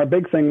ago, and our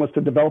big thing was to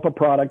develop a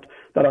product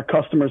that our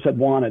customers had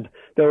wanted.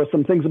 There were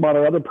some things about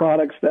our other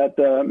products that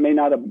may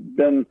not have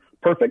been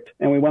perfect,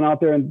 and we went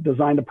out there and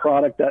designed a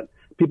product that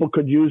people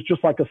could use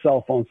just like a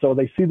cell phone. So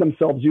they see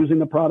themselves using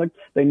the product.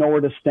 They know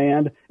where to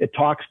stand. It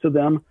talks to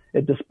them.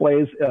 It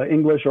displays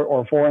English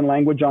or foreign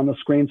language on the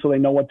screen so they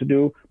know what to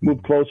do,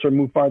 move closer,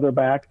 move farther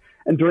back.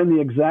 And during the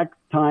exact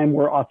time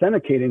we're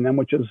authenticating them,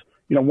 which is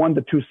 1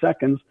 to 2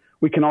 seconds,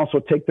 we can also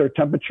take their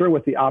temperature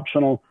with the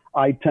optional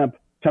iTemp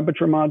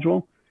temperature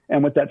module.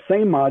 And with that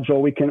same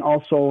module, we can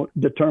also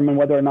determine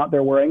whether or not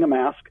they're wearing a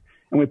mask.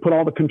 And we put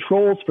all the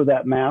controls for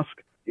that mask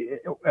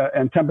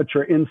and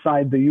temperature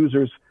inside the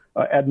user's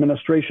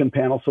administration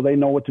panel so they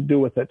know what to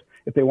do with it.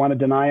 If they want to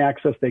deny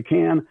access, they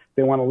can. If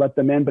they want to let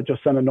them in, but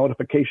just send a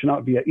notification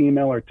out via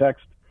email or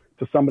text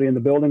to somebody in the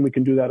building, we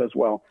can do that as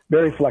well.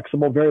 Very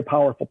flexible, very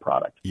powerful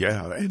product.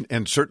 Yeah,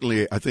 and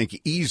certainly I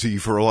think easy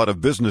for a lot of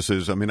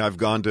businesses. I mean, I've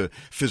gone to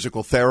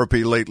physical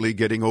therapy lately,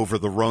 getting over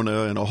the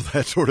Rona and all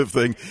that sort of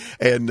thing,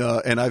 and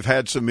I've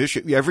had some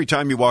issue. Every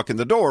time you walk in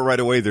the door, right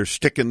away they're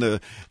sticking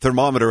the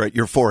thermometer at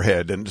your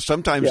forehead, and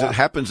sometimes it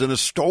happens in a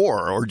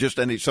store or just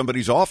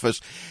somebody's office.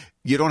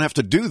 You don't have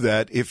to do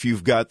that if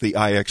you've got the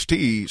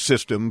IXT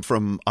system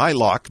from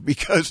iLock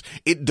because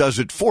it does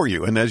it for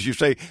you. And as you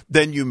say,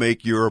 then you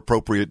make your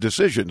appropriate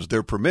decisions.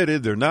 They're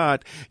permitted, they're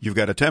not. You've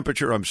got a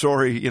temperature. I'm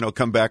sorry,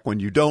 come back when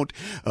you don't.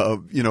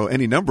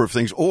 Any number of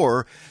things.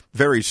 Or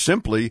very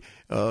simply,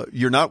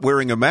 you're not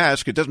wearing a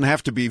mask. It doesn't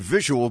have to be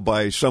visual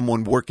by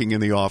someone working in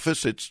the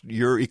office. It's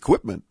your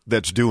equipment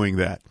that's doing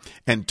that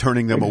and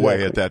turning them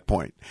away at that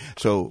point.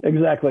 So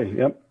exactly.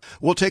 Yep.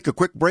 We'll take a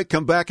quick break,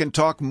 come back and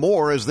talk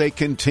more as they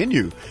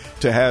continue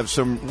to have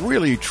some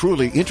really,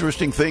 truly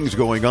interesting things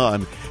going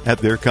on at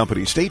their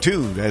company. Stay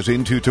tuned as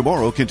Into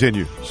Tomorrow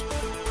continues.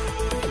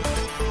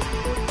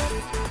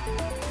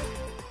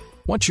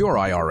 What's your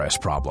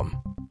IRS problem?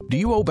 Do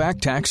you owe back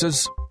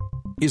taxes?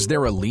 Is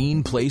there a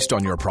lien placed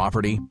on your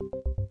property?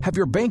 Have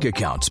your bank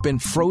accounts been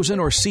frozen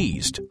or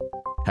seized?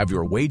 Have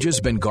your wages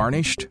been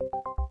garnished?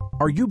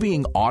 Are you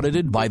being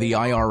audited by the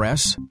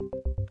IRS?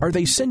 Are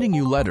they sending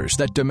you letters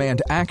that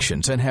demand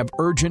actions and have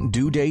urgent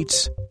due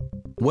dates?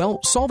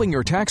 Well, solving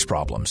your tax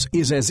problems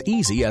is as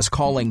easy as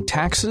calling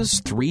Taxes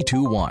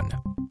 321.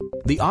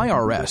 The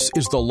IRS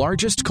is the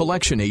largest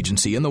collection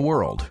agency in the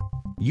world.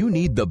 You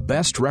need the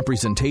best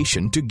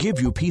representation to give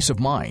you peace of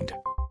mind.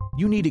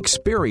 You need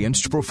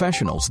experienced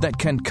professionals that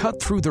can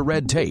cut through the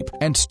red tape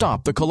and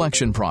stop the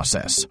collection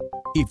process.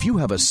 If you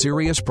have a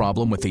serious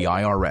problem with the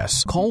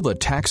IRS, call the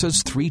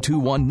Taxes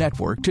 321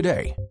 network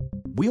today.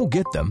 We'll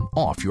get them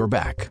off your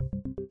back.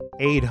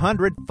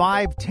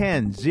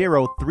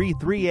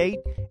 800-510-0338,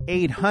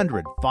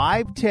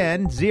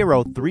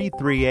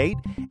 800-510-0338,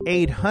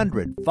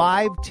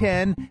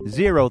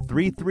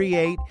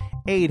 800-510-0338,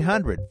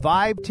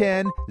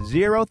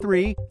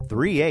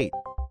 800-510-0338.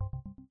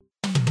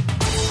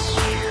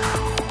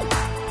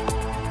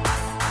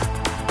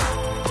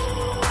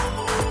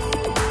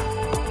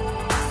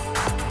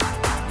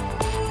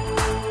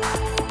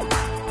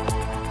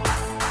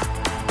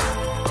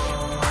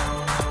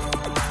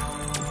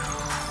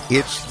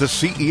 It's the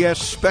CES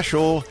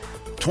special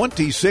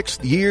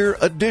 26th year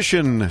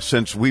edition.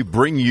 Since we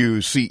bring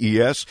you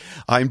CES,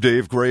 I'm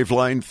Dave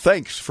Graveline.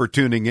 Thanks for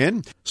tuning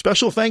in.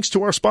 Special thanks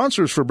to our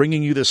sponsors for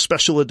bringing you this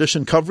special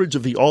edition coverage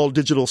of the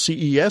all-digital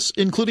CES,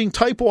 including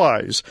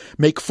TypeWise.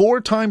 Make 4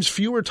 times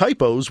fewer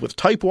typos with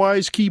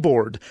TypeWise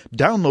keyboard.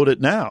 Download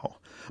it now.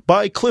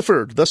 By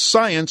Clifford, the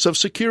science of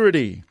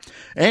security.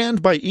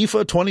 And by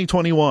IFA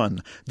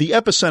 2021, the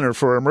epicenter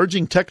for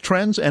emerging tech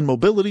trends and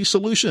mobility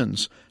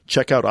solutions.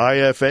 Check out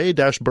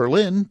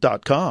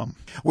ifa-berlin.com.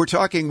 We're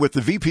talking with the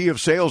VP of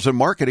Sales and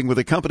Marketing with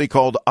a company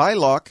called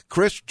iLock,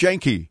 Chris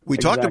Jenke. We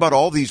talked about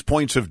all these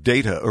points of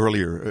data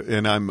earlier,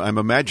 and I'm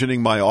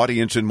imagining my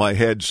audience in my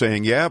head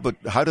saying, yeah, but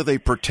how do they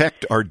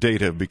protect our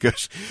data?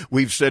 Because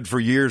we've said for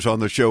years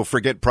on the show,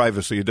 forget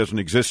privacy, it doesn't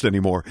exist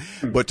anymore.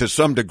 But to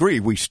some degree,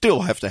 we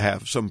still have to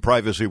have some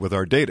privacy with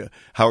our data.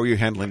 How are you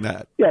handling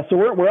that? Yeah, so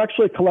we're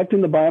actually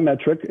collecting the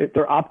biometric.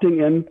 They're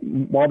opting in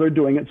while they're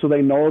doing it, so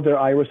they know their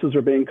irises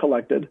are being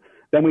collected.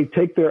 Then we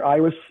take their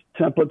iris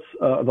templates,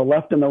 the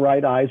left and the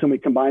right eyes, and we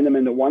combine them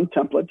into one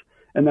template.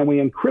 And then we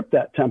encrypt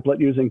that template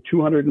using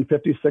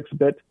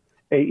 256-bit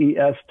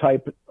AES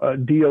type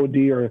DOD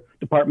or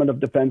Department of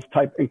Defense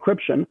type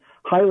encryption,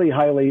 highly,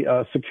 highly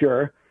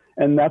secure.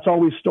 And that's all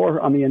we store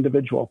on the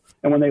individual.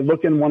 And when they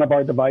look in one of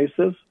our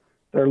devices,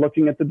 they're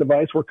looking at the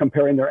device. We're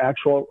comparing their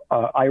actual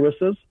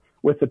irises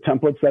with the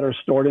templates that are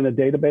stored in a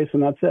database,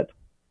 and that's it.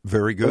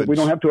 Very good. We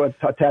don't have to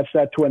attach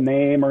that to a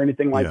name or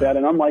anything like that.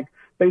 And unlike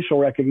facial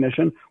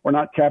recognition, we're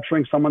not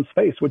capturing someone's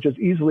face, which is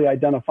easily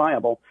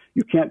identifiable.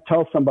 You can't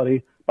tell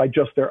somebody by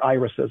just their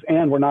irises.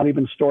 And we're not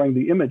even storing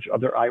the image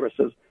of their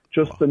irises,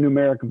 just the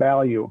numeric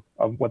value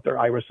of what their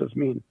irises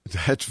mean.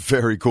 That's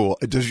very cool.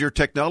 Does your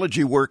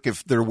technology work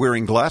if they're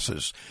wearing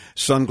glasses,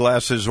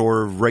 sunglasses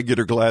or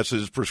regular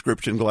glasses,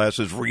 prescription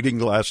glasses, reading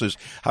glasses?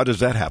 How does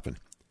that happen?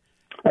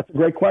 That's a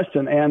great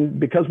question. And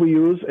because we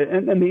use,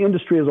 and the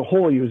industry as a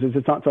whole uses,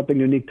 it's not something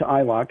unique to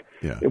iLock.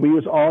 Yeah. We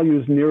use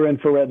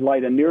near-infrared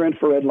light. And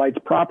near-infrared light's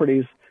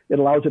properties, it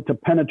allows it to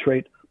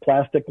penetrate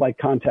plastic like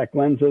contact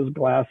lenses,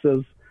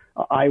 glasses,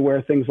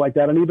 eyewear, things like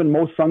that, and even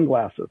most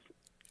sunglasses.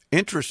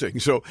 Interesting.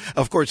 So,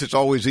 of course, it's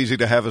always easy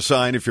to have a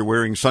sign if you're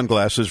wearing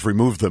sunglasses,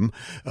 remove them.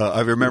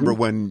 I remember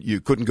when you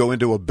couldn't go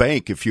into a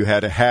bank if you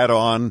had a hat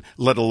on,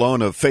 let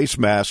alone a face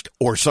mask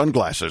or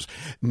sunglasses.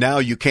 Now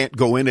you can't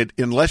go in it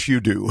unless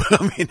you do.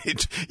 I mean,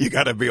 you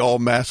got to be all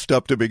masked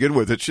up to begin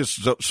with. It's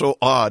just so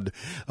odd.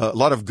 A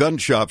lot of gun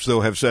shops,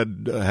 though,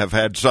 have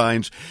had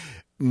signs,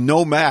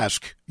 no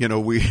mask. You know,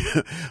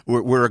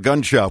 we're a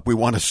gun shop. We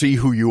want to see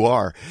who you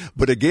are.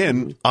 But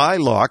again,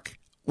 iLock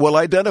will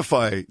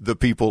identify the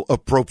people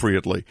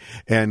appropriately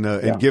and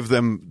give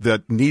them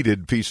that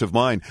needed peace of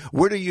mind.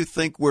 Where do you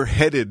think we're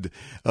headed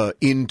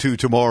into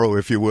tomorrow,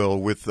 if you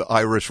will, with the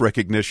iris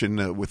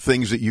recognition, with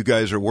things that you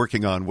guys are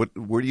working on?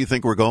 Where do you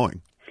think we're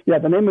going? Yeah,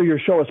 the name of your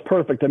show is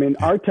perfect. I mean,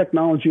 our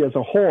technology as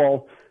a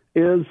whole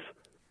is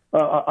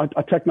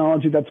a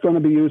technology that's going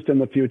to be used in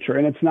the future.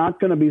 And it's not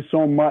going to be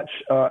so much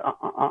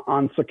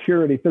on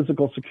security,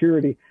 physical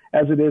security,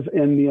 as it is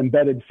in the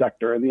embedded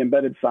sector and the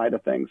embedded side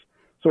of things.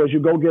 So as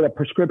you go get a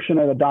prescription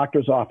at a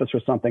doctor's office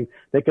or something,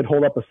 they could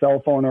hold up a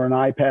cell phone or an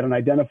iPad and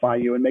identify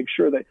you and make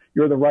sure that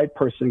you're the right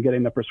person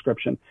getting the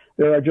prescription.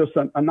 There are just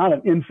not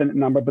an infinite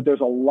number, but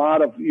there's a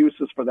lot of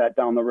uses for that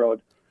down the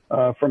road,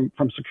 from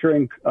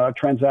securing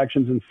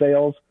transactions and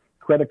sales,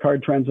 credit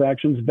card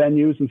transactions,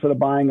 venues. Instead of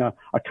buying a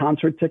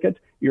concert ticket,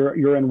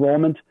 your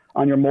enrollment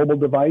on your mobile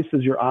device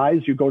is your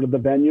eyes. You go to the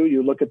venue,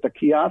 you look at the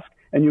kiosk,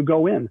 and you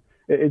go in.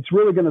 It's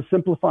really going to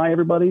simplify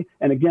everybody.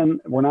 And again,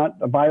 we're not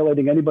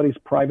violating anybody's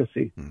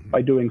privacy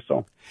by doing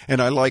so.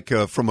 And I like,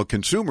 from a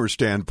consumer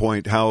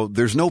standpoint, how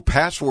there's no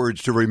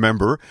passwords to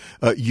remember.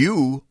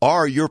 You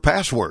are your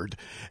password.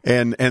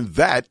 And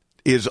that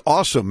is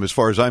awesome as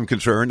far as I'm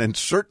concerned, and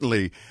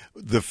certainly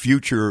the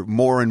future,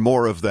 more and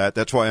more of that.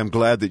 That's why I'm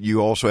glad that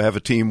you also have a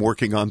team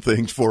working on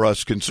things for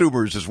us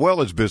consumers as well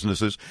as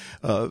businesses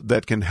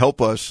that can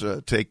help us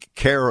take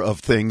care of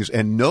things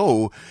and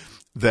know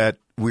that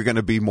we're going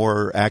to be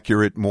more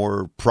accurate,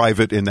 more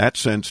private in that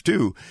sense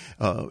too.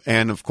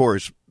 And of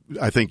course,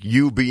 I think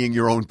you being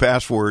your own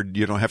password,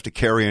 you don't have to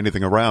carry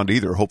anything around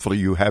either. Hopefully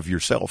you have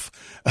yourself.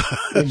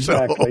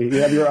 Exactly.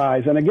 You have your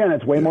eyes. And again,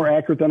 it's way more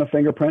accurate than a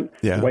fingerprint,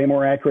 way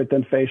more accurate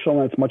than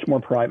facial, and it's much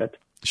more private.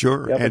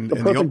 Sure. Yep, and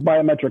it's the perfect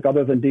biometric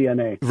other than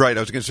DNA. Right. I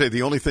was going to say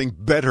the only thing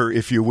better,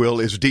 if you will,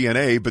 is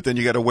DNA, but then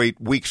you got to wait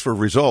weeks for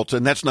results,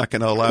 and that's not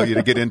going to allow you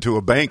to get into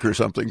a bank or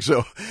something.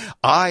 So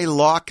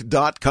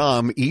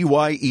iLock.com,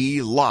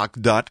 EYE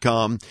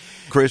lock.com.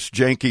 Chris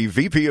Janke,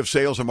 VP of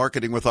Sales and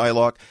Marketing with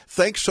iLock.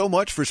 Thanks so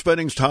much for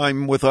spending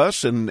time with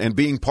us and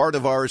being part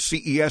of our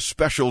CES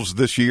specials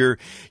this year.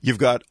 You've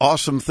got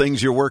awesome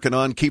things you're working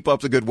on. Keep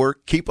up the good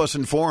work. Keep us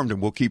informed,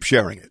 and we'll keep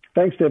sharing it.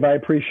 Thanks, Dave. I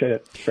appreciate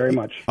it very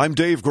much. I'm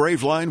Dave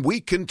Graveline.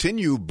 We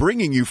continue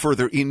bringing you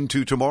further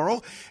into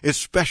tomorrow,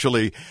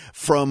 especially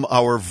from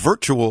our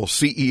virtual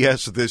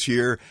CES this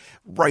year,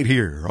 right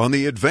here on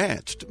the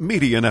Advanced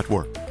Media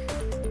Network.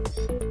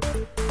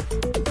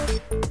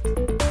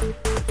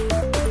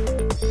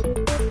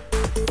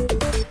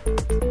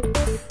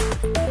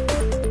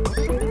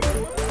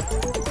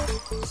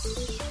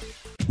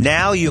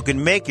 Now you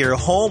can make your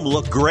home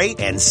look great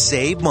and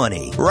save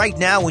money. Right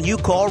now, when you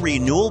call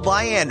Renewal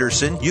by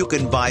Andersen, you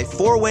can buy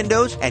 4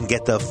 windows and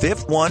get the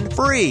 5th one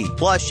free.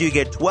 Plus, you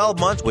get 12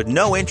 months with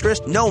no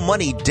interest, no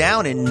money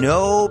down, and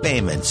no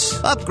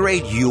payments.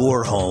 Upgrade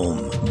your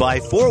home. Buy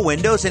 4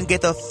 windows and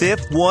get the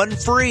 5th one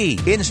free.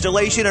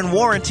 Installation and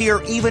warranty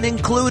are even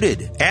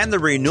included. And the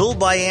Renewal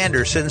by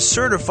Andersen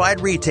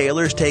certified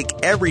retailers take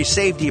every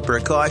safety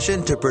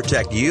precaution to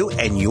protect you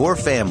and your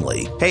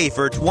family. Hey,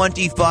 for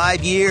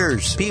 25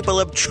 years, people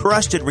have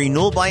trusted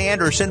Renewal by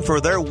Andersen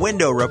for their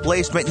window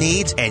replacement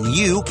needs, and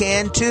you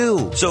can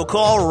too. So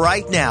call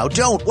right now.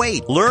 Don't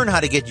wait. Learn how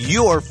to get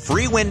your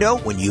free window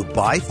when you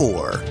buy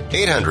 4.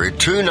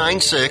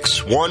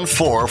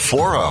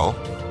 800-296-1440.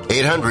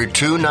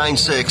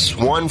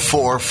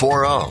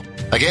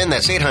 800-296-1440. Again,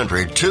 that's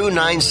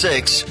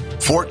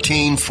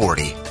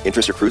 800-296-1440.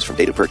 Interest accrues from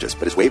date of purchase,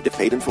 but is waived if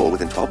paid in full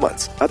within 12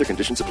 months. Other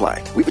conditions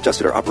apply. We've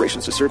adjusted our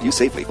operations to serve you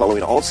safely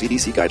following all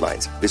CDC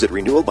guidelines. Visit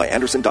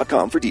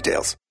renewalbyandersen.com for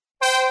details.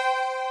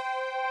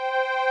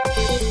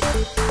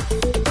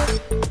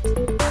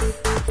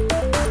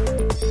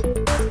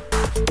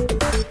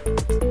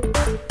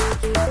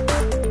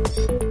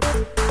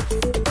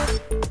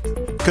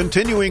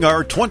 continuing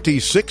our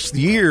 26th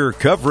year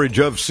coverage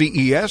of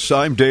CES.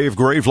 I'm Dave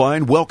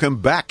Graveline.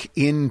 Welcome back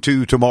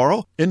Into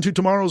Tomorrow. Into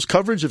Tomorrow's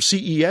coverage of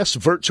CES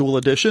Virtual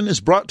Edition is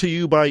brought to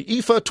you by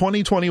IFA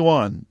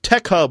 2021,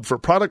 Tech Hub for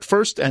product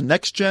first and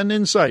next-gen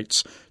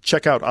insights.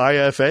 Check out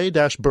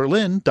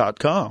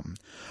ifa-berlin.com.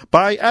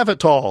 By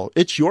Avital,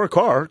 it's your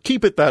car,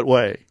 keep it that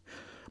way.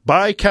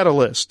 By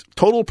Catalyst,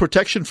 total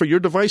protection for your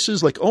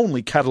devices like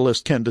only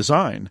Catalyst can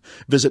design.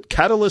 Visit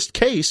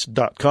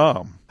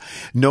catalystcase.com.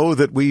 Know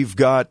that we've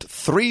got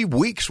 3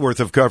 weeks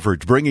worth of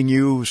coverage, bringing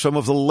you some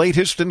of the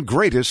latest and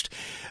greatest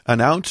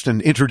announced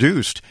and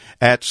introduced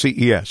at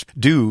CES.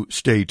 Do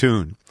stay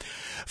tuned.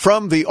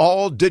 From the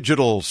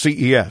all-digital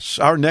CES,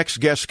 our next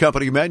guest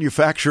company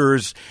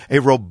manufactures a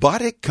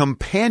robotic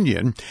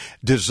companion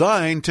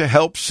designed to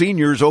help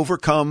seniors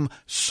overcome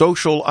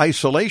social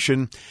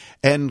isolation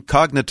and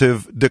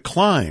cognitive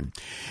decline.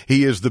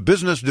 He is the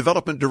business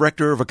development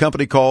director of a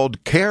company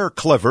called Care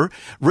Clever,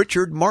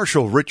 Richard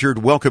Marshall.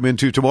 Richard, welcome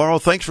Into Tomorrow.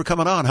 Thanks for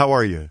coming on. How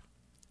are you?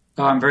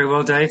 Oh, I'm very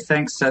well, Dave.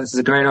 Thanks. This is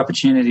a great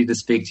opportunity to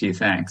speak to you.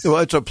 Thanks. Well,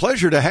 it's a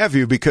pleasure to have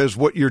you because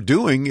what you're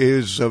doing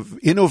is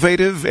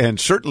innovative and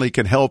certainly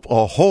can help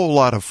a whole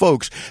lot of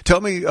folks. Tell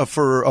me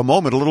for a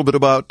moment a little bit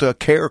about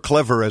Care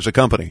Clever as a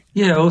company.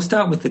 Yeah, we'll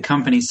start with the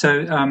company.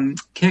 So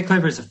Care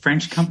Clever is a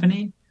French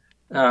company.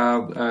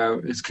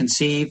 It's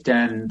conceived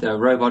and the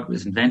robot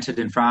was invented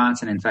in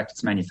France, and in fact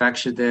it's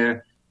manufactured there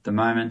at the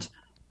moment.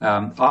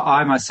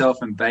 I myself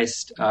am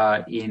based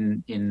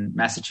in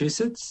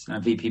Massachusetts,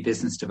 VP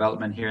Business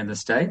Development here in the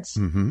States,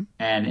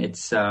 and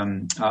it's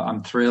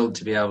I'm thrilled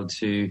to be able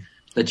to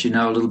let you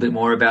know a little bit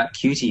more about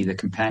Qt, the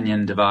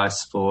companion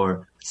device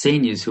for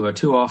seniors who are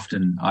too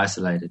often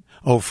isolated.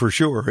 Oh, for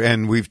sure.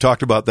 And we've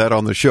talked about that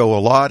on the show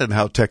a lot and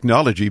how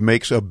technology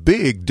makes a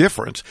big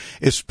difference,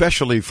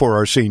 especially for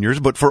our seniors,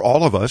 but for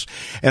all of us.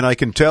 And I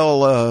can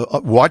tell,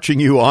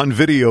 watching you on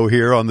video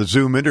here on the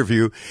Zoom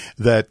interview,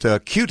 that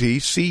Qt,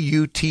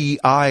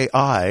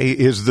 C-U-T-I-I,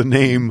 is the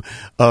name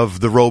of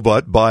the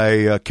robot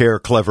by Care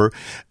Clever.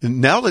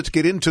 Now let's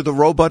get into the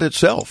robot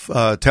itself.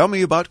 Tell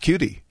me about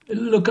Qt.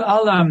 Look,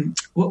 I'll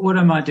what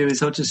I might do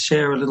is I'll just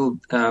share a little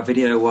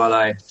video while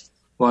I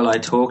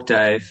talk,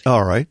 Dave.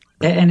 All right.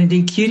 And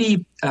indeed,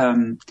 Qt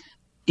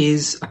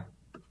is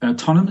an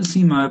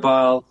autonomously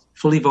mobile,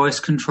 fully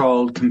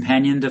voice-controlled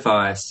companion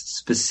device,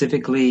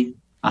 specifically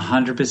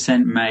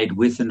 100% made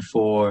with and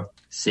for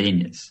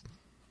seniors.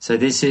 So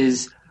this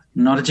is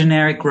not a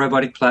generic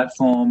robotic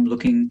platform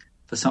looking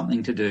for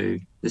something to do.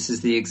 This is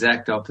the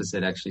exact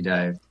opposite, actually,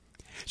 Dave.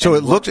 So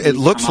it looks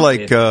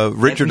like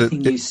Richard.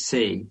 Everything you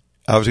see.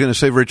 I was going to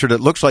say, Richard, it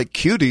looks like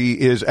Qt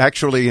is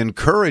actually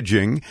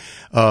encouraging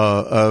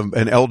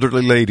an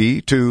elderly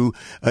lady to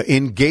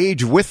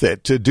engage with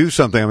it, to do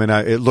something. I mean,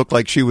 it looked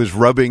like she was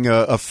rubbing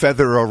a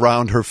feather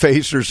around her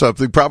face or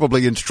something,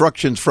 probably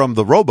instructions from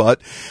the robot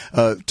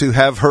to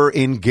have her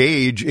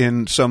engage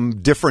in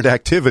some different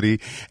activity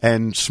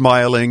and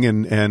smiling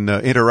and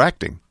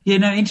interacting. Yeah,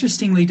 no,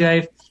 interestingly,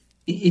 Dave,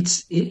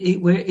 it's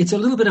a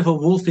little bit of a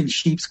wolf in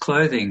sheep's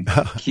clothing,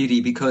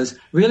 Qt, because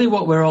really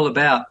what we're all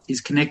about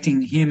is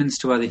connecting humans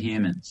to other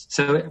humans.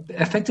 So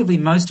effectively,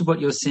 most of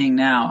what you're seeing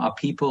now are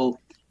people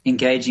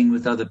engaging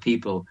with other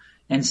people,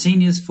 and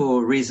seniors,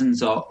 for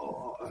reasons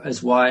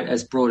as broad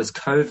as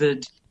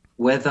COVID,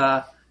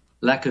 weather,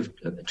 lack of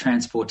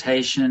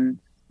transportation,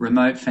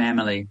 remote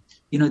family.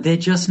 You know, they're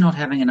just not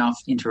having enough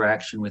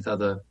interaction with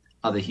other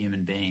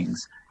human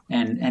beings,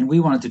 and we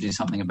wanted to do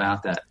something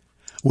about that.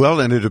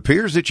 Well, and it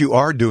appears that you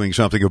are doing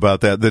something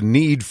about that. The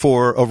need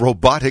for a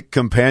robotic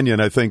companion,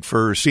 I think,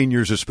 for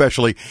seniors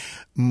especially,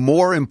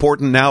 more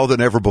important now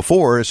than ever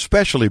before,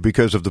 especially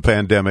because of the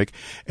pandemic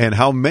and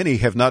how many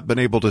have not been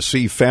able to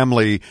see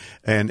family.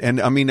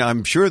 And I mean,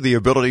 I'm sure the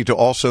ability to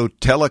also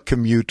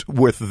telecommute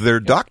with their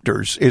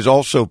doctors is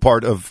also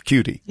part of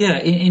Qt. Yeah,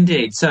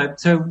 indeed. So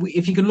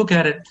if you can look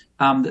at it,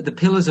 the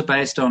pillars are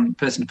based on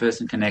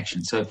person-to-person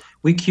connection. So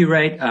we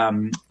curate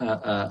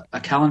a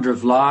calendar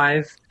of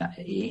live,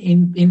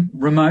 in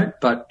remote,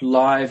 but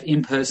live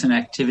in-person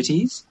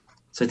activities.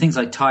 So things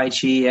like Tai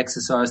Chi,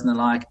 exercise and the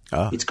like.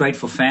 It's great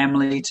for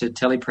family to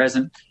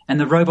telepresent. And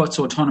the robot's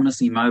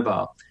autonomously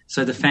mobile.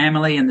 So the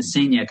family and the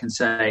senior can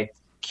say,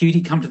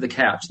 Qt, come to the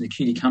couch. And the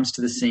Qt comes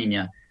to the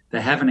senior.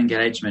 They have an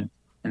engagement.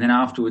 And then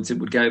afterwards it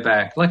would go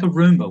back, like a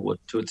Roomba would,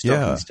 to its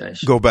docking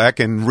station. Go back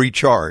and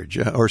recharge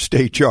or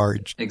stay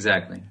charged.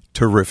 Exactly.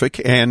 Terrific.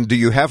 And do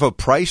you have a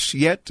price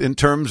yet in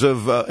terms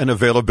of an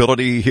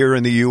availability here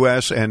in the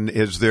U.S.? And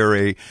is there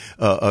a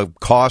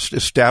cost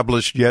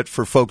established yet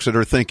for folks that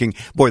are thinking,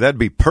 boy, that'd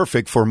be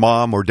perfect for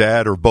mom or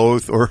dad or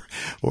both or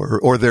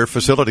their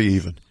facility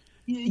even?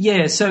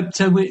 Yeah, so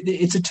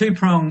it's a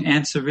two-prong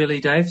answer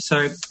really, Dave.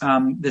 So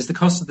there's the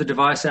cost of the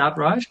device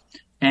outright,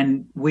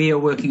 and we are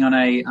working on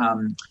a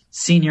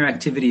senior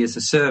activity as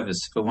a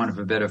service, for want of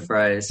a better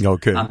phrase,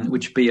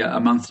 which would be a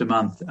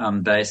month-to-month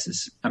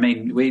basis. I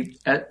mean,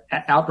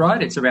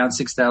 outright, it's around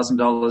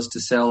 $6,000 to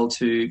sell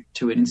to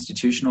an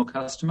institutional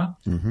customer,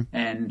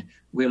 and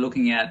we're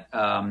looking at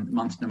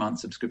month-to-month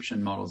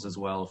subscription models as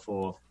well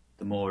for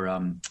more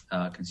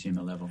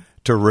consumer level.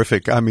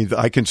 Terrific. I mean,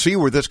 I can see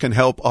where this can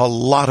help a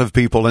lot of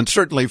people, and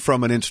certainly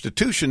from an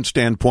institution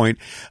standpoint,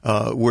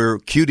 where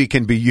QT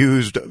can be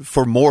used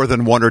for more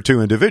than one or two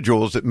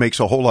individuals, it makes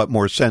a whole lot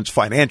more sense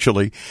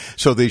financially.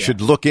 So they should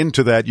look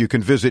into that. You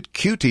can visit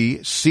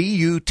QTii,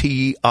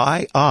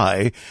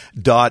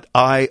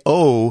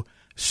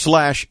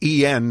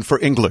 QTII.io/EN for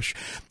English.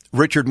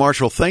 Richard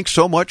Marshall, thanks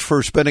so much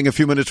for spending a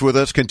few minutes with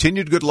us.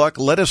 Continued good luck.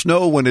 Let us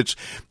know when it's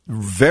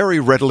very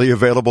readily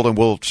available, and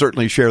we'll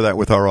certainly share that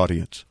with our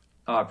audience.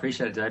 Oh, I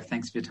appreciate it, Dave.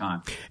 Thanks for your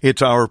time.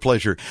 It's our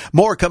pleasure.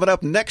 More coming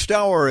up next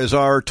hour as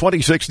our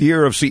 26th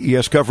year of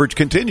CES coverage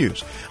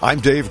continues. I'm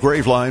Dave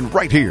Graveline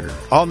right here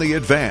on the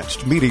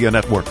Advanced Media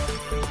Network.